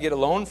just got to get a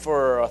loan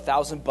for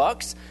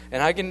 $1,000,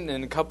 and I can,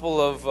 in a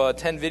couple of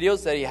 10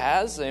 videos that he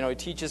has, he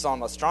teaches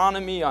on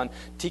astronomy, on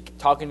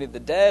talking to the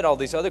dead, all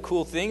these other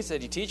cool things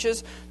that he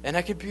teaches, and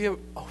I could be a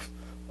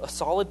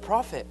solid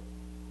prophet.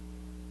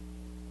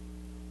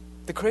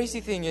 The crazy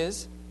thing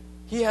is,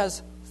 he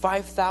has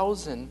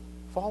 5,000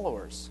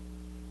 followers,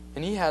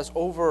 and he has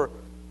over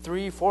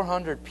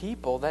 300-400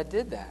 people that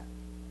did that.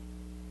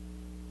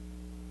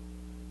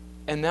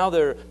 And now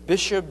they're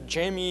Bishop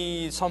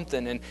Jamie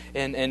something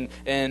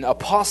and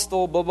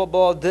Apostle blah blah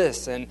blah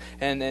this and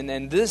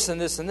this and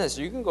this and this.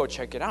 You can go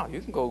check it out. You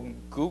can go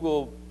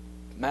Google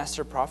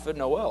Master Prophet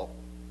Noel.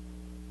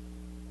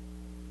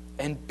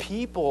 And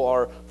people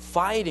are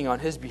fighting on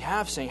his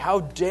behalf, saying, "How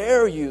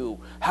dare you?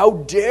 How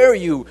dare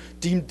you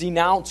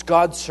denounce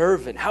God's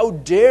servant? How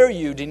dare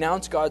you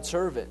denounce God's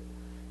servant?"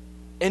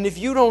 And if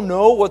you don't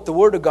know what the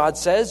Word of God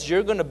says,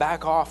 you're going to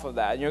back off of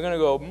that. You're going to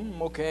go,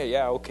 okay,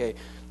 yeah, okay.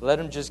 Let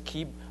him just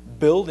keep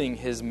building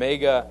his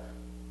mega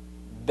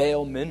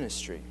Baal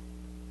ministry.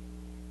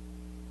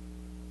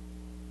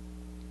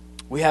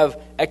 We have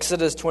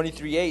Exodus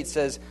 23:8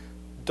 says,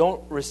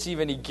 don't receive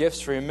any gifts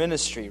for your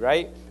ministry,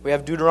 right? We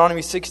have Deuteronomy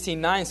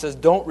 16:9 says,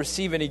 don't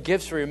receive any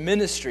gifts for your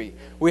ministry.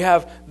 We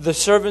have the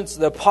servants,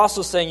 the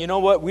apostles saying, you know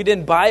what? We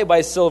didn't buy it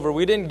by silver.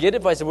 We didn't get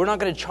it by silver. We're not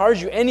going to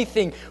charge you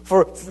anything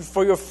for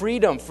your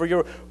freedom, for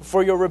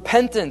your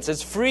repentance.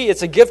 It's free.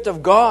 It's a gift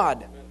of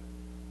God.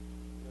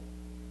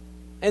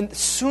 And as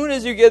soon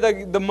as you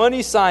get the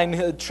money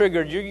sign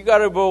triggered, you got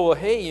to go, well,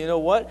 hey, you know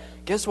what?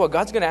 Guess what?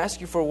 God's going to ask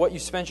you for what you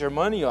spent your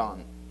money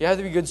on. You have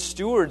to be good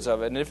stewards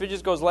of it. And if it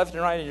just goes left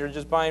and right and you're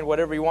just buying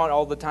whatever you want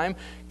all the time,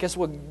 guess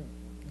what?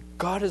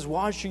 God is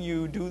watching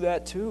you do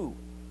that too.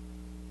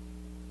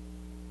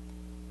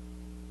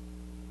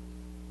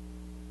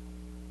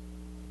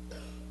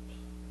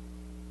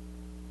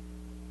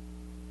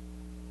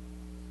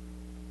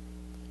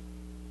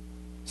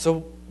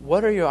 So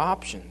what are your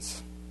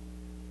options?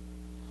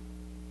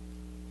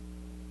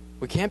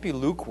 We can't be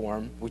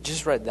lukewarm. We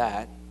just read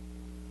that.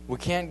 We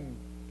can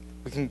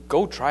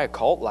go try a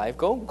cult life.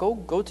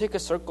 Go take a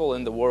circle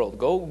in the world.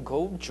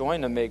 Go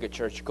join a mega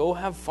church. Go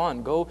have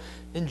fun. Go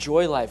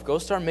enjoy life. Go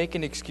start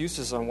making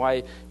excuses on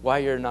why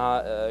you're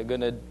not going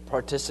to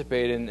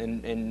participate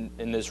in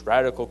this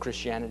radical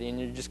Christianity, and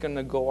you're just going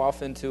to go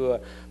off into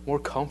a more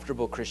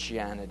comfortable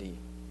Christianity.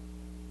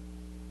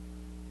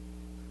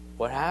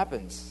 What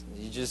happens?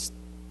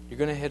 You're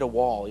going to hit a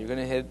wall. You're going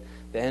to hit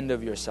the end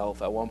of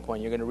yourself at one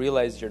point. You're going to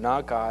realize you're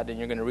not God, and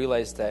you're going to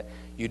realize that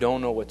you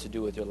don't know what to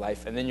do with your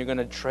life. And then you're going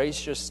to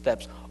trace your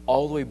steps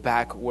all the way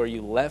back where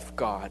you left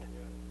God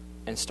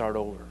and start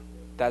over.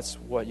 That's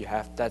what you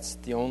have. That's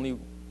the only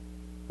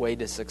way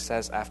to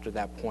success after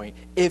that point,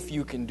 if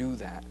you can do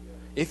that.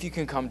 If you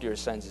can come to your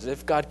senses.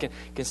 If God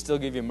can still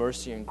give you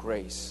mercy and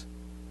grace.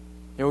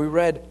 We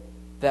read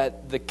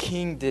that the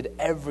king did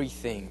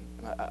everything.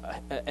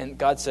 And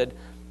God said,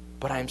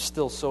 but I'm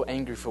still so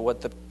angry for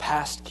what the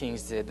past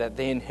kings did, that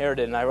they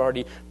inherited, and I've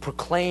already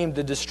proclaimed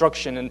the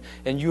destruction,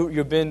 and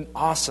you've been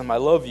awesome, I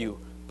love you,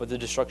 but the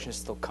destruction is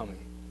still coming.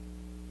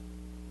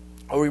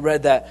 Or we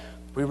read that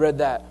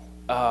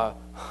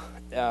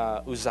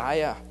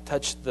Uzziah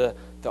touched the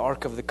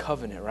Ark of the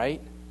Covenant,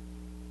 right?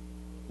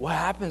 What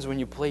happens when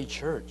you play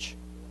church?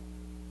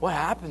 What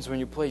happens when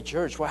you play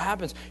church? What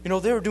happens? They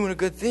were doing a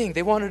good thing.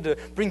 They wanted to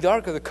bring the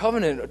Ark of the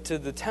Covenant to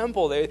the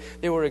temple. They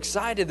were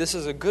excited. This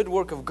is a good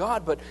work of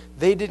God, but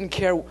they didn't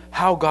care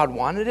how God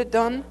wanted it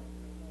done.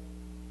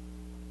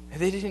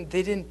 They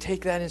didn't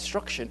take that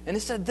instruction. And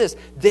it said this,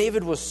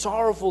 David was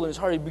sorrowful in his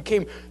heart. He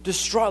became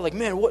distraught. Like,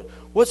 man,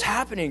 what's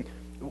happening?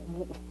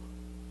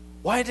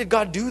 Why did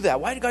God do that?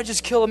 Why did God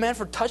just kill a man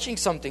for touching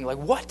something? Like,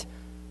 what?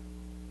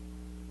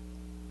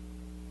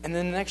 And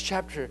then the next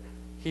chapter,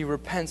 he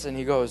repents and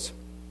he goes,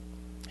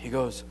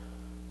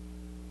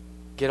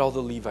 get all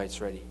the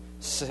Levites ready.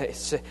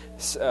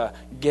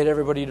 Get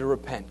everybody to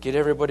repent. Get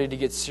everybody to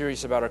get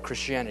serious about our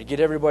Christianity. Get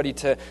everybody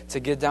to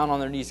get down on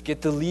their knees.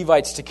 Get the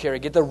Levites to carry.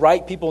 Get the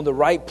right people in the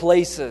right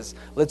places.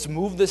 Let's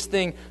move this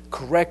thing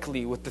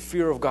correctly with the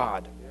fear of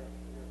God.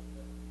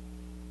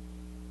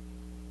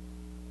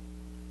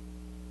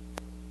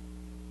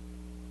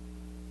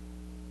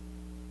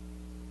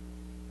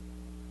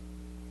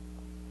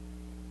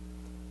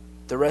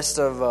 The rest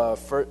of,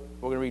 we're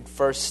going to read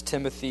 1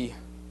 Timothy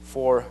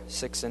 4,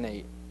 6, and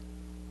 8.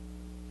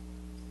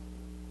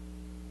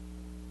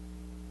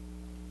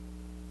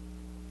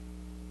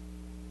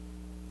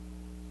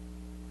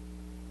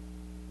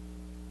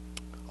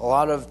 A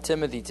lot of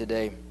Timothy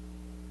today.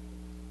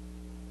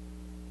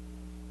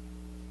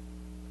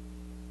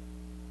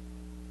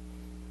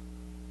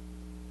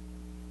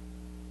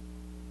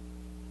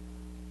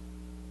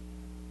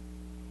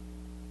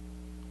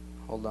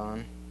 Hold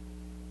on.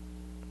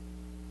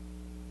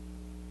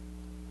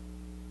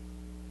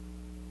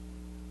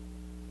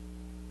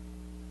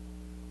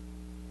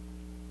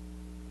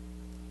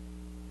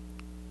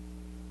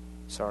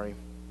 Sorry.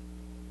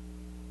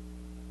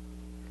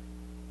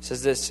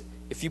 says this,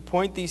 if you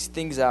point these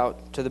things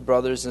out to the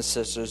brothers and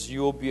sisters,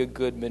 you will be a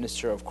good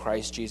minister of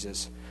Christ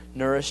Jesus,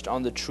 nourished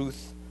on the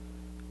truth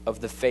of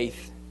the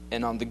faith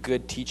and on the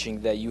good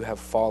teaching that you have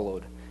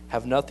followed.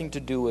 Have nothing to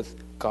do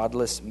with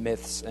godless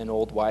myths and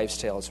old wives'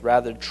 tales.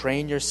 Rather,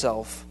 train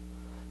yourself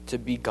to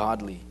be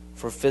godly.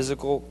 For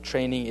physical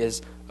training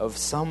is of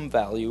some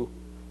value.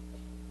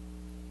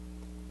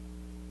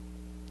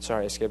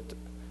 Sorry, I skipped.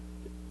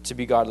 To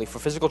be godly. For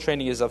physical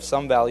training is of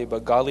some value,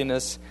 but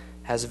godliness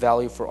has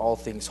value for all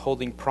things,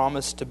 holding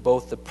promise to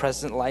both the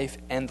present life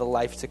and the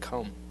life to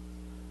come.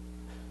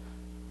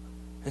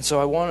 And so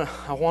I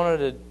wanted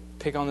to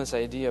pick on this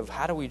idea of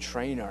how do we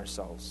train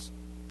ourselves?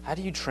 How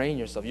do you train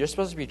yourself? You're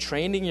supposed to be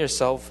training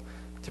yourself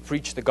to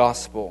preach the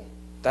gospel.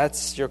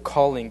 That's your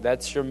calling.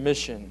 That's your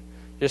mission.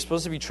 You're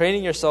supposed to be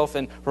training yourself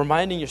and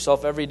reminding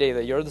yourself every day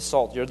that you're the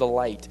salt, you're the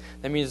light.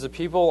 That means the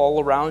people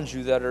all around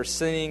you that are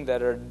sinning,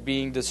 that are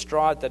being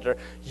distraught,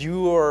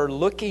 you are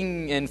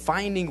looking and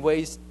finding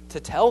ways to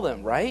tell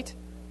them, right?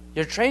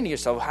 You're training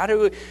yourself. How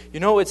do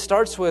it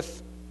starts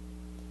with,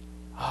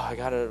 I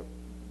got to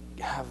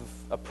have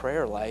a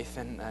prayer life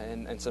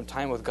and some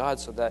time with God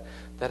so that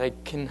I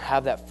can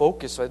have that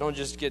focus, so I don't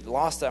just get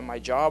lost at my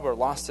job or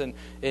lost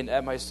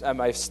at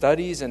my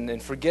studies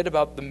and forget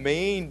about the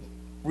main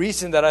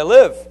reason that I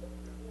live.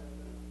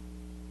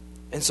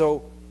 And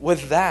so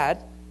with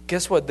that,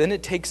 guess what? Then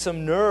it takes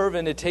some nerve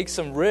and it takes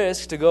some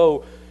risk to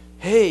go,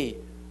 hey,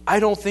 I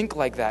don't think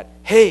like that.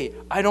 Hey,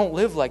 I don't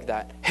live like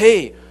that.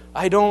 Hey,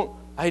 I don't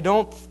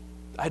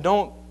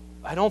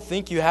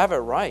think you have it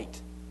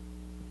right.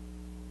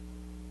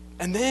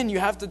 And then you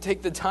have to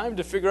take the time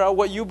to figure out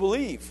what you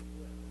believe.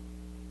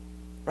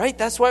 Right?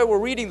 That's why we're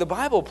reading the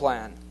Bible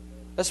plan.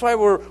 That's why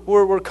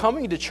we're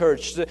coming to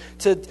church,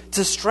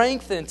 to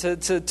strengthen,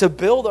 to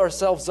build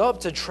ourselves up,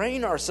 to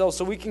train ourselves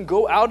so we can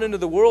go out into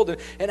the world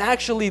and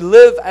actually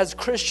live as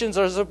Christians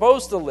are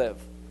supposed to live.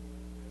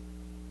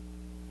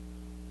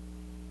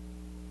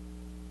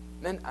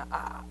 And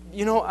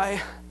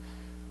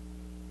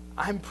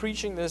I'm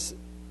preaching this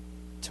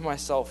to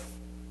myself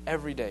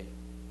every day.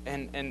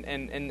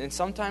 And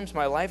sometimes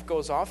my life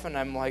goes off and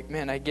I'm like,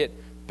 man, I get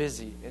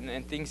busy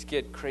and things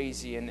get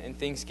crazy and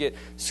things get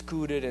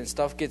scooted and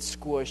stuff gets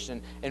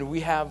squished and we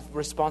have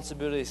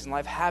responsibilities and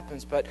life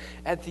happens. But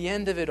at the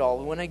end of it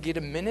all, when I get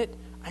a minute,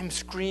 I'm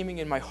screaming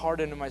in my heart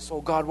and in my soul,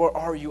 God, where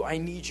are you? I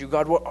need you.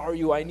 God, where are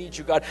you? I need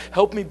you. God,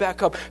 help me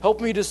back up. Help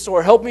me to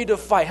soar. Help me to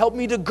fight. Help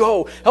me to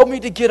go. Help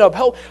me to get up.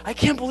 I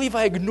can't believe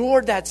I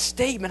ignored that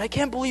statement. I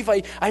can't believe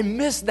I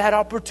missed that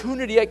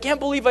opportunity. I can't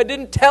believe I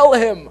didn't tell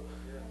him.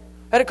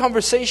 I had a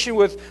conversation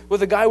with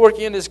a guy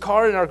working in his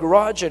car in our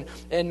garage,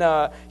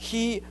 and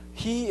he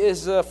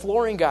is a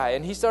flooring guy,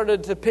 and he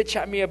started to pitch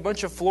at me a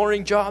bunch of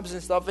flooring jobs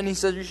and stuff, and he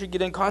said, you should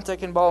get in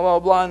contact and blah, blah,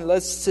 blah, and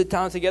let's sit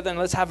down together and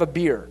let's have a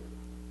beer.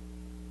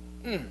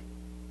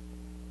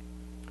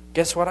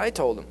 Guess what I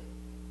told him?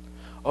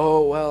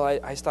 Oh, well,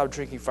 I stopped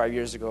drinking 5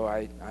 years ago.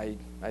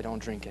 I don't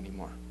drink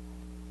anymore.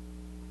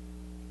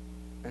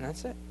 And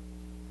that's it.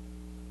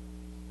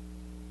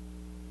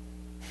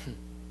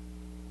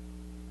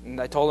 And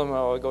I told him,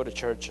 I go to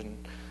church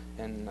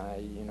and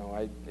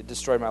I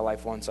destroyed my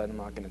life once. I'm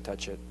not going to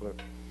touch it.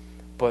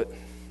 But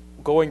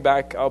going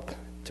back up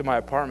to my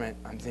apartment,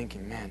 I'm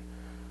thinking, man,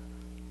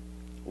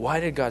 why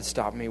did God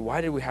stop me?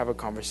 Why did we have a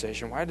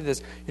conversation? Why did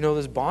this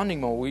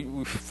bonding moment?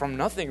 We from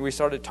nothing we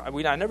started.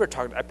 I never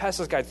talked. I passed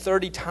this guy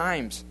 30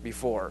 times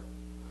before.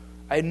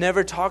 I had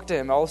never talked to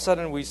him. All of a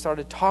sudden, we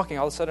started talking.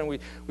 All of a sudden, we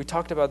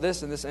talked about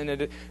this and this, and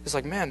it's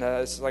like, man,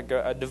 it's like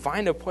a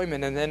divine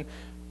appointment. And then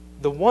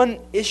the one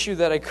issue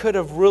that I could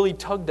have really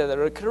tugged at,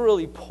 or I could have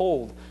really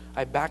pulled,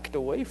 I backed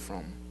away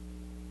from.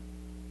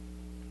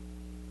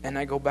 And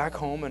I go back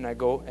home and I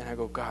go,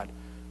 God,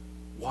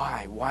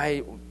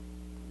 why?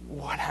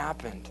 What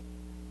happened?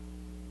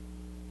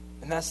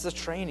 And that's the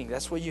training.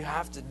 That's what you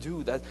have to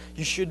do. That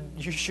you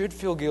should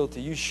feel guilty.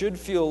 You should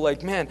feel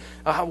like, man,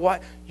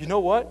 what? You know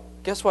what?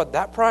 Guess what?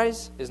 That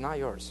prize is not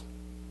yours.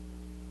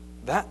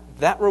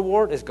 That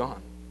reward is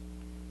gone.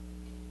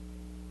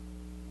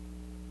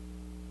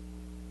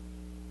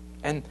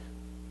 And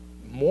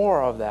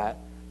more of that,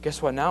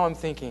 guess what? Now I'm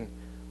thinking,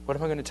 what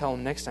am I going to tell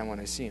him next time when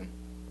I see him?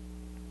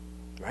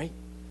 Right?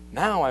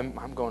 Now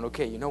I'm going,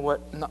 okay, you know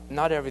what?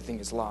 Not everything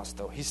is lost,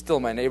 though. He's still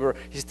my neighbor.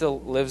 He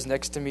still lives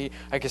next to me.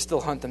 I can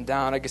still hunt him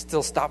down. I can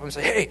still stop him and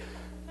say, hey,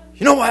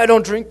 you know why I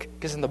don't drink?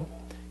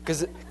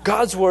 Because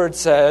God's word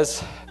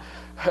says,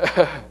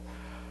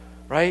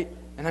 right?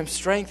 And I'm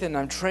strengthened,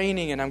 I'm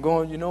training, and I'm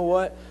going, you know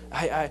what?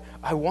 I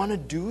want to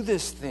do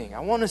this thing.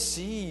 I want to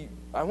see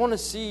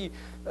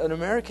an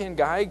American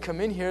guy come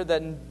in here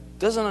that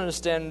doesn't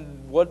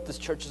understand what this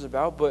church is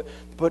about, but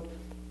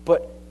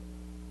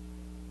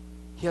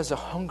he has a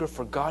hunger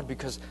for God,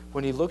 because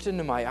when he looked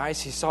into my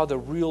eyes, he saw the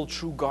real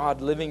true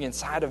God living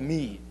inside of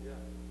me.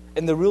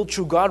 And the real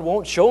true God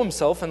won't show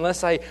himself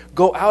unless I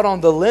go out on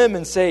the limb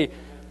and say,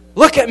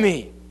 look at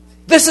me.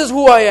 This is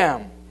who I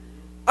am.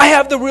 I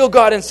have the real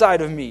God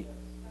inside of me.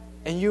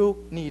 And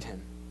you need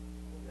him.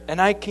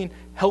 And I can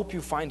help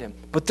you find him.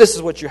 But this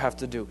is what you have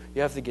to do.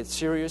 You have to get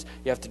serious.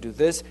 You have to do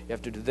this. You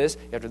have to do this.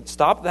 You have to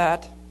stop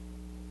that.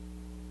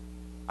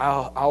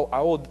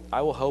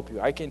 I will help you.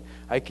 I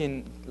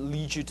can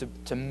lead you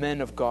to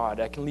men of God.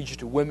 I can lead you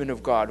to women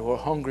of God who are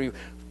hungry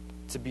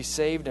to be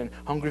saved and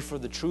hungry for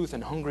the truth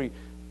and hungry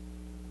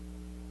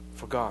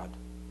for God.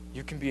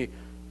 You can be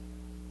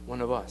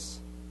one of us.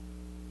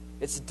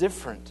 It's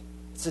different.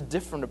 It's a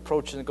different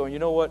approach than going, you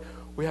know what?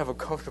 We have a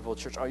comfortable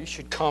church. Oh, you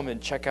should come and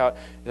check out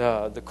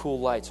the cool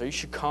lights. Or you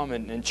should come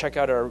and check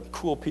out our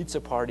cool pizza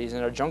parties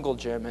and our jungle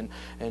gym.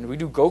 And we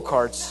do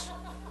go-karts.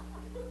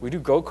 We do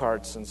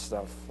go-karts and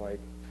stuff. Like,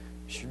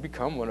 you should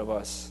become one of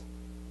us.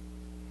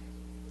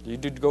 You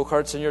do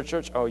go-karts in your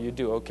church? Oh, you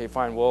do? Okay,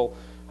 fine. Well,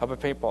 how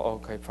about paintball?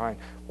 Okay, fine.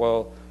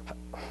 Well,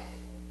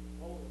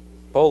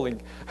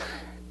 bowling.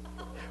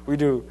 We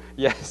do.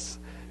 Yes.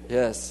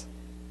 Yes.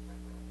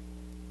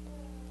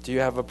 Do you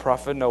have a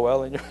Prophet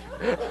Noel in your...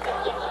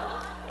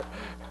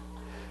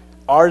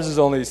 Ours is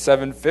only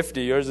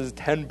 $7.50. Yours is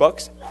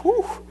 $10.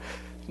 Whew.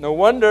 No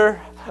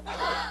wonder.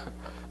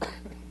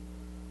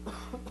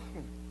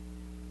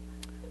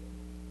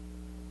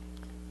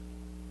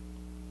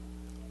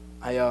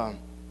 I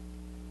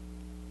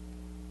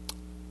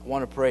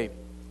want to pray,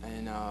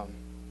 and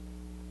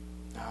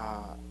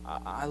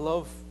I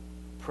love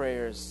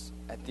prayers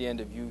at the end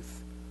of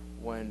youth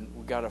when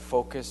we got to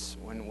focus,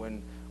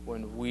 when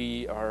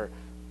we are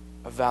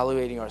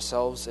evaluating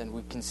ourselves and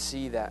we can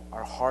see that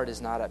our heart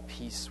is not at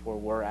peace where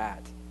we're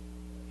at.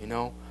 You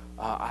know,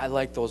 I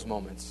like those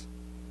moments.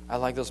 I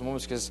like those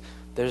moments because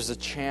there's a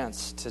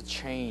chance to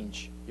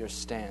change your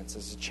stance.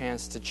 There's a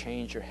chance to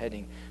change your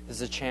heading.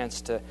 There's a chance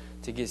to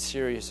get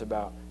serious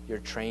about your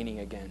training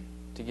again,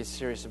 to get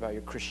serious about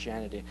your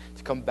Christianity,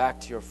 to come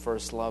back to your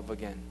first love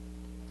again.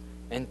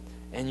 And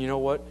you know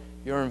what?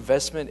 Your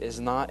investment is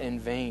not in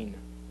vain.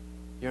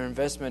 Your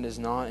investment is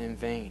not in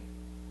vain.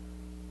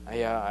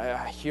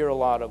 I hear a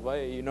lot of,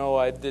 hey, you know,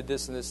 I did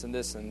this and this and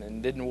this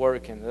and didn't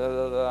work and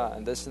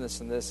and this and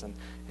this and this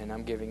and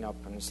I'm giving up.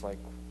 And it's like,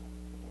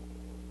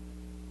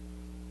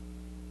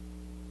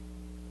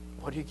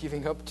 what are you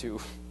giving up to?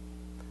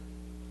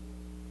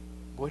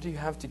 What do you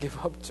have to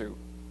give up to?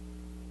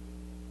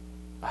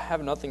 I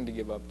have nothing to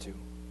give up to.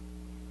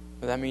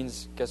 But that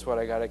means, guess what?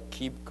 I got to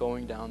keep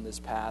going down this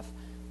path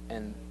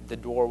and the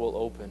door will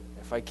open.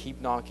 If I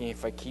keep knocking,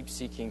 if I keep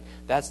seeking,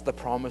 that's the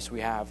promise we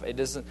have. It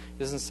doesn't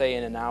say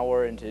in an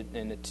hour, in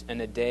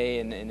a day,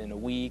 and in a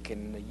week,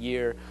 and in a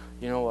year.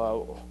 You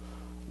know,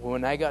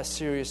 when I got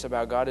serious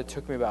about God, it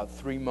took me about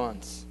 3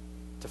 months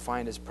to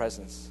find His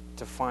presence,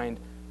 to find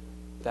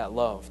that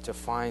love, to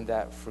find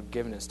that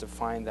forgiveness, to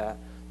find that,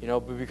 you know,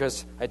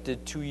 because I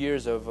did 2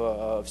 years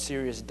of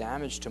serious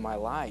damage to my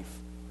life.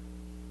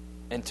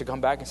 And to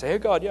come back and say, hey,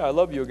 God, yeah, I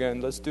love you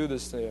again. Let's do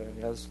this.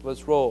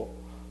 Let's roll.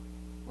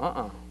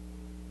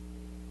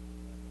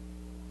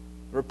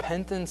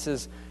 Repentance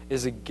is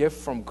a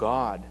gift from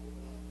God.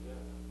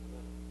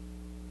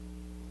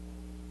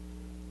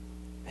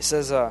 It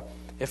says,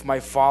 if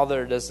my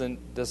Father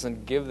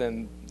doesn't give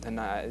them, then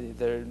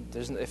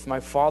if my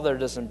Father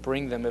doesn't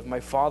bring them, if my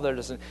Father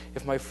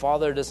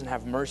doesn't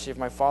have mercy,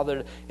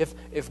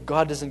 if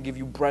God doesn't give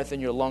you breath in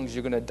your lungs,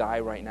 you're going to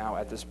die right now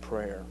at this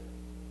prayer.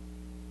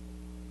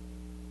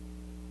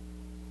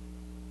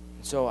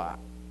 So I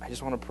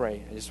just want to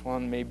pray. I just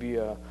want maybe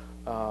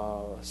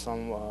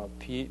some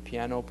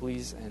piano,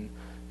 please,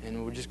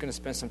 and we're just going to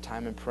spend some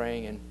time in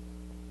praying,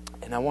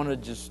 and I want to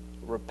just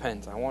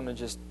repent. I want to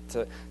just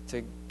to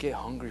get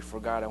hungry for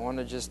God. I want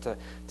to just to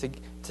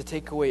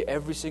take away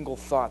every single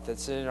thought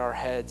that's in our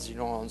heads, you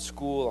know, on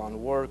school,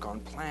 on work, on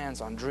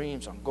plans, on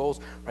dreams, on goals.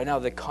 Right now,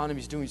 the economy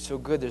is doing so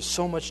good. There's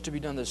so much to be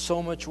done. There's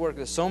so much work.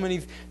 There's so many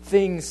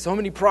things, so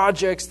many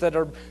projects that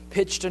are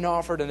pitched and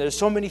offered, and there's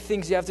so many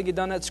things you have to get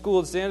done at school.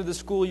 It's the end of the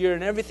school year,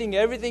 and everything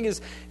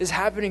is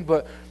happening.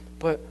 But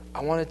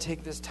I want to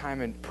take this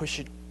time and push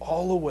it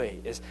all away.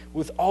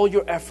 With all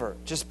your effort,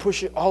 just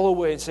push it all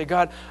away and say,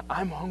 God,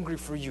 I'm hungry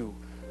for you.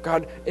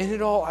 God, in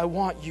it all, I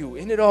want you.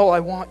 In it all,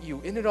 I want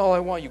you. In it all, I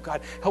want you. God,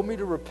 help me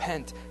to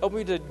repent. Help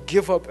me to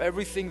give up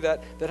everything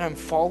that I'm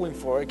falling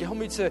for. Help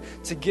me to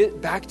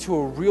get back to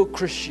a real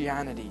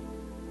Christianity.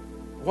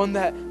 One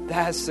that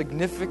has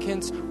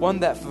significance,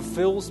 one that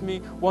fulfills me,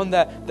 one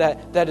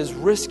that is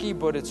risky,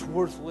 but it's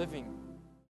worth living.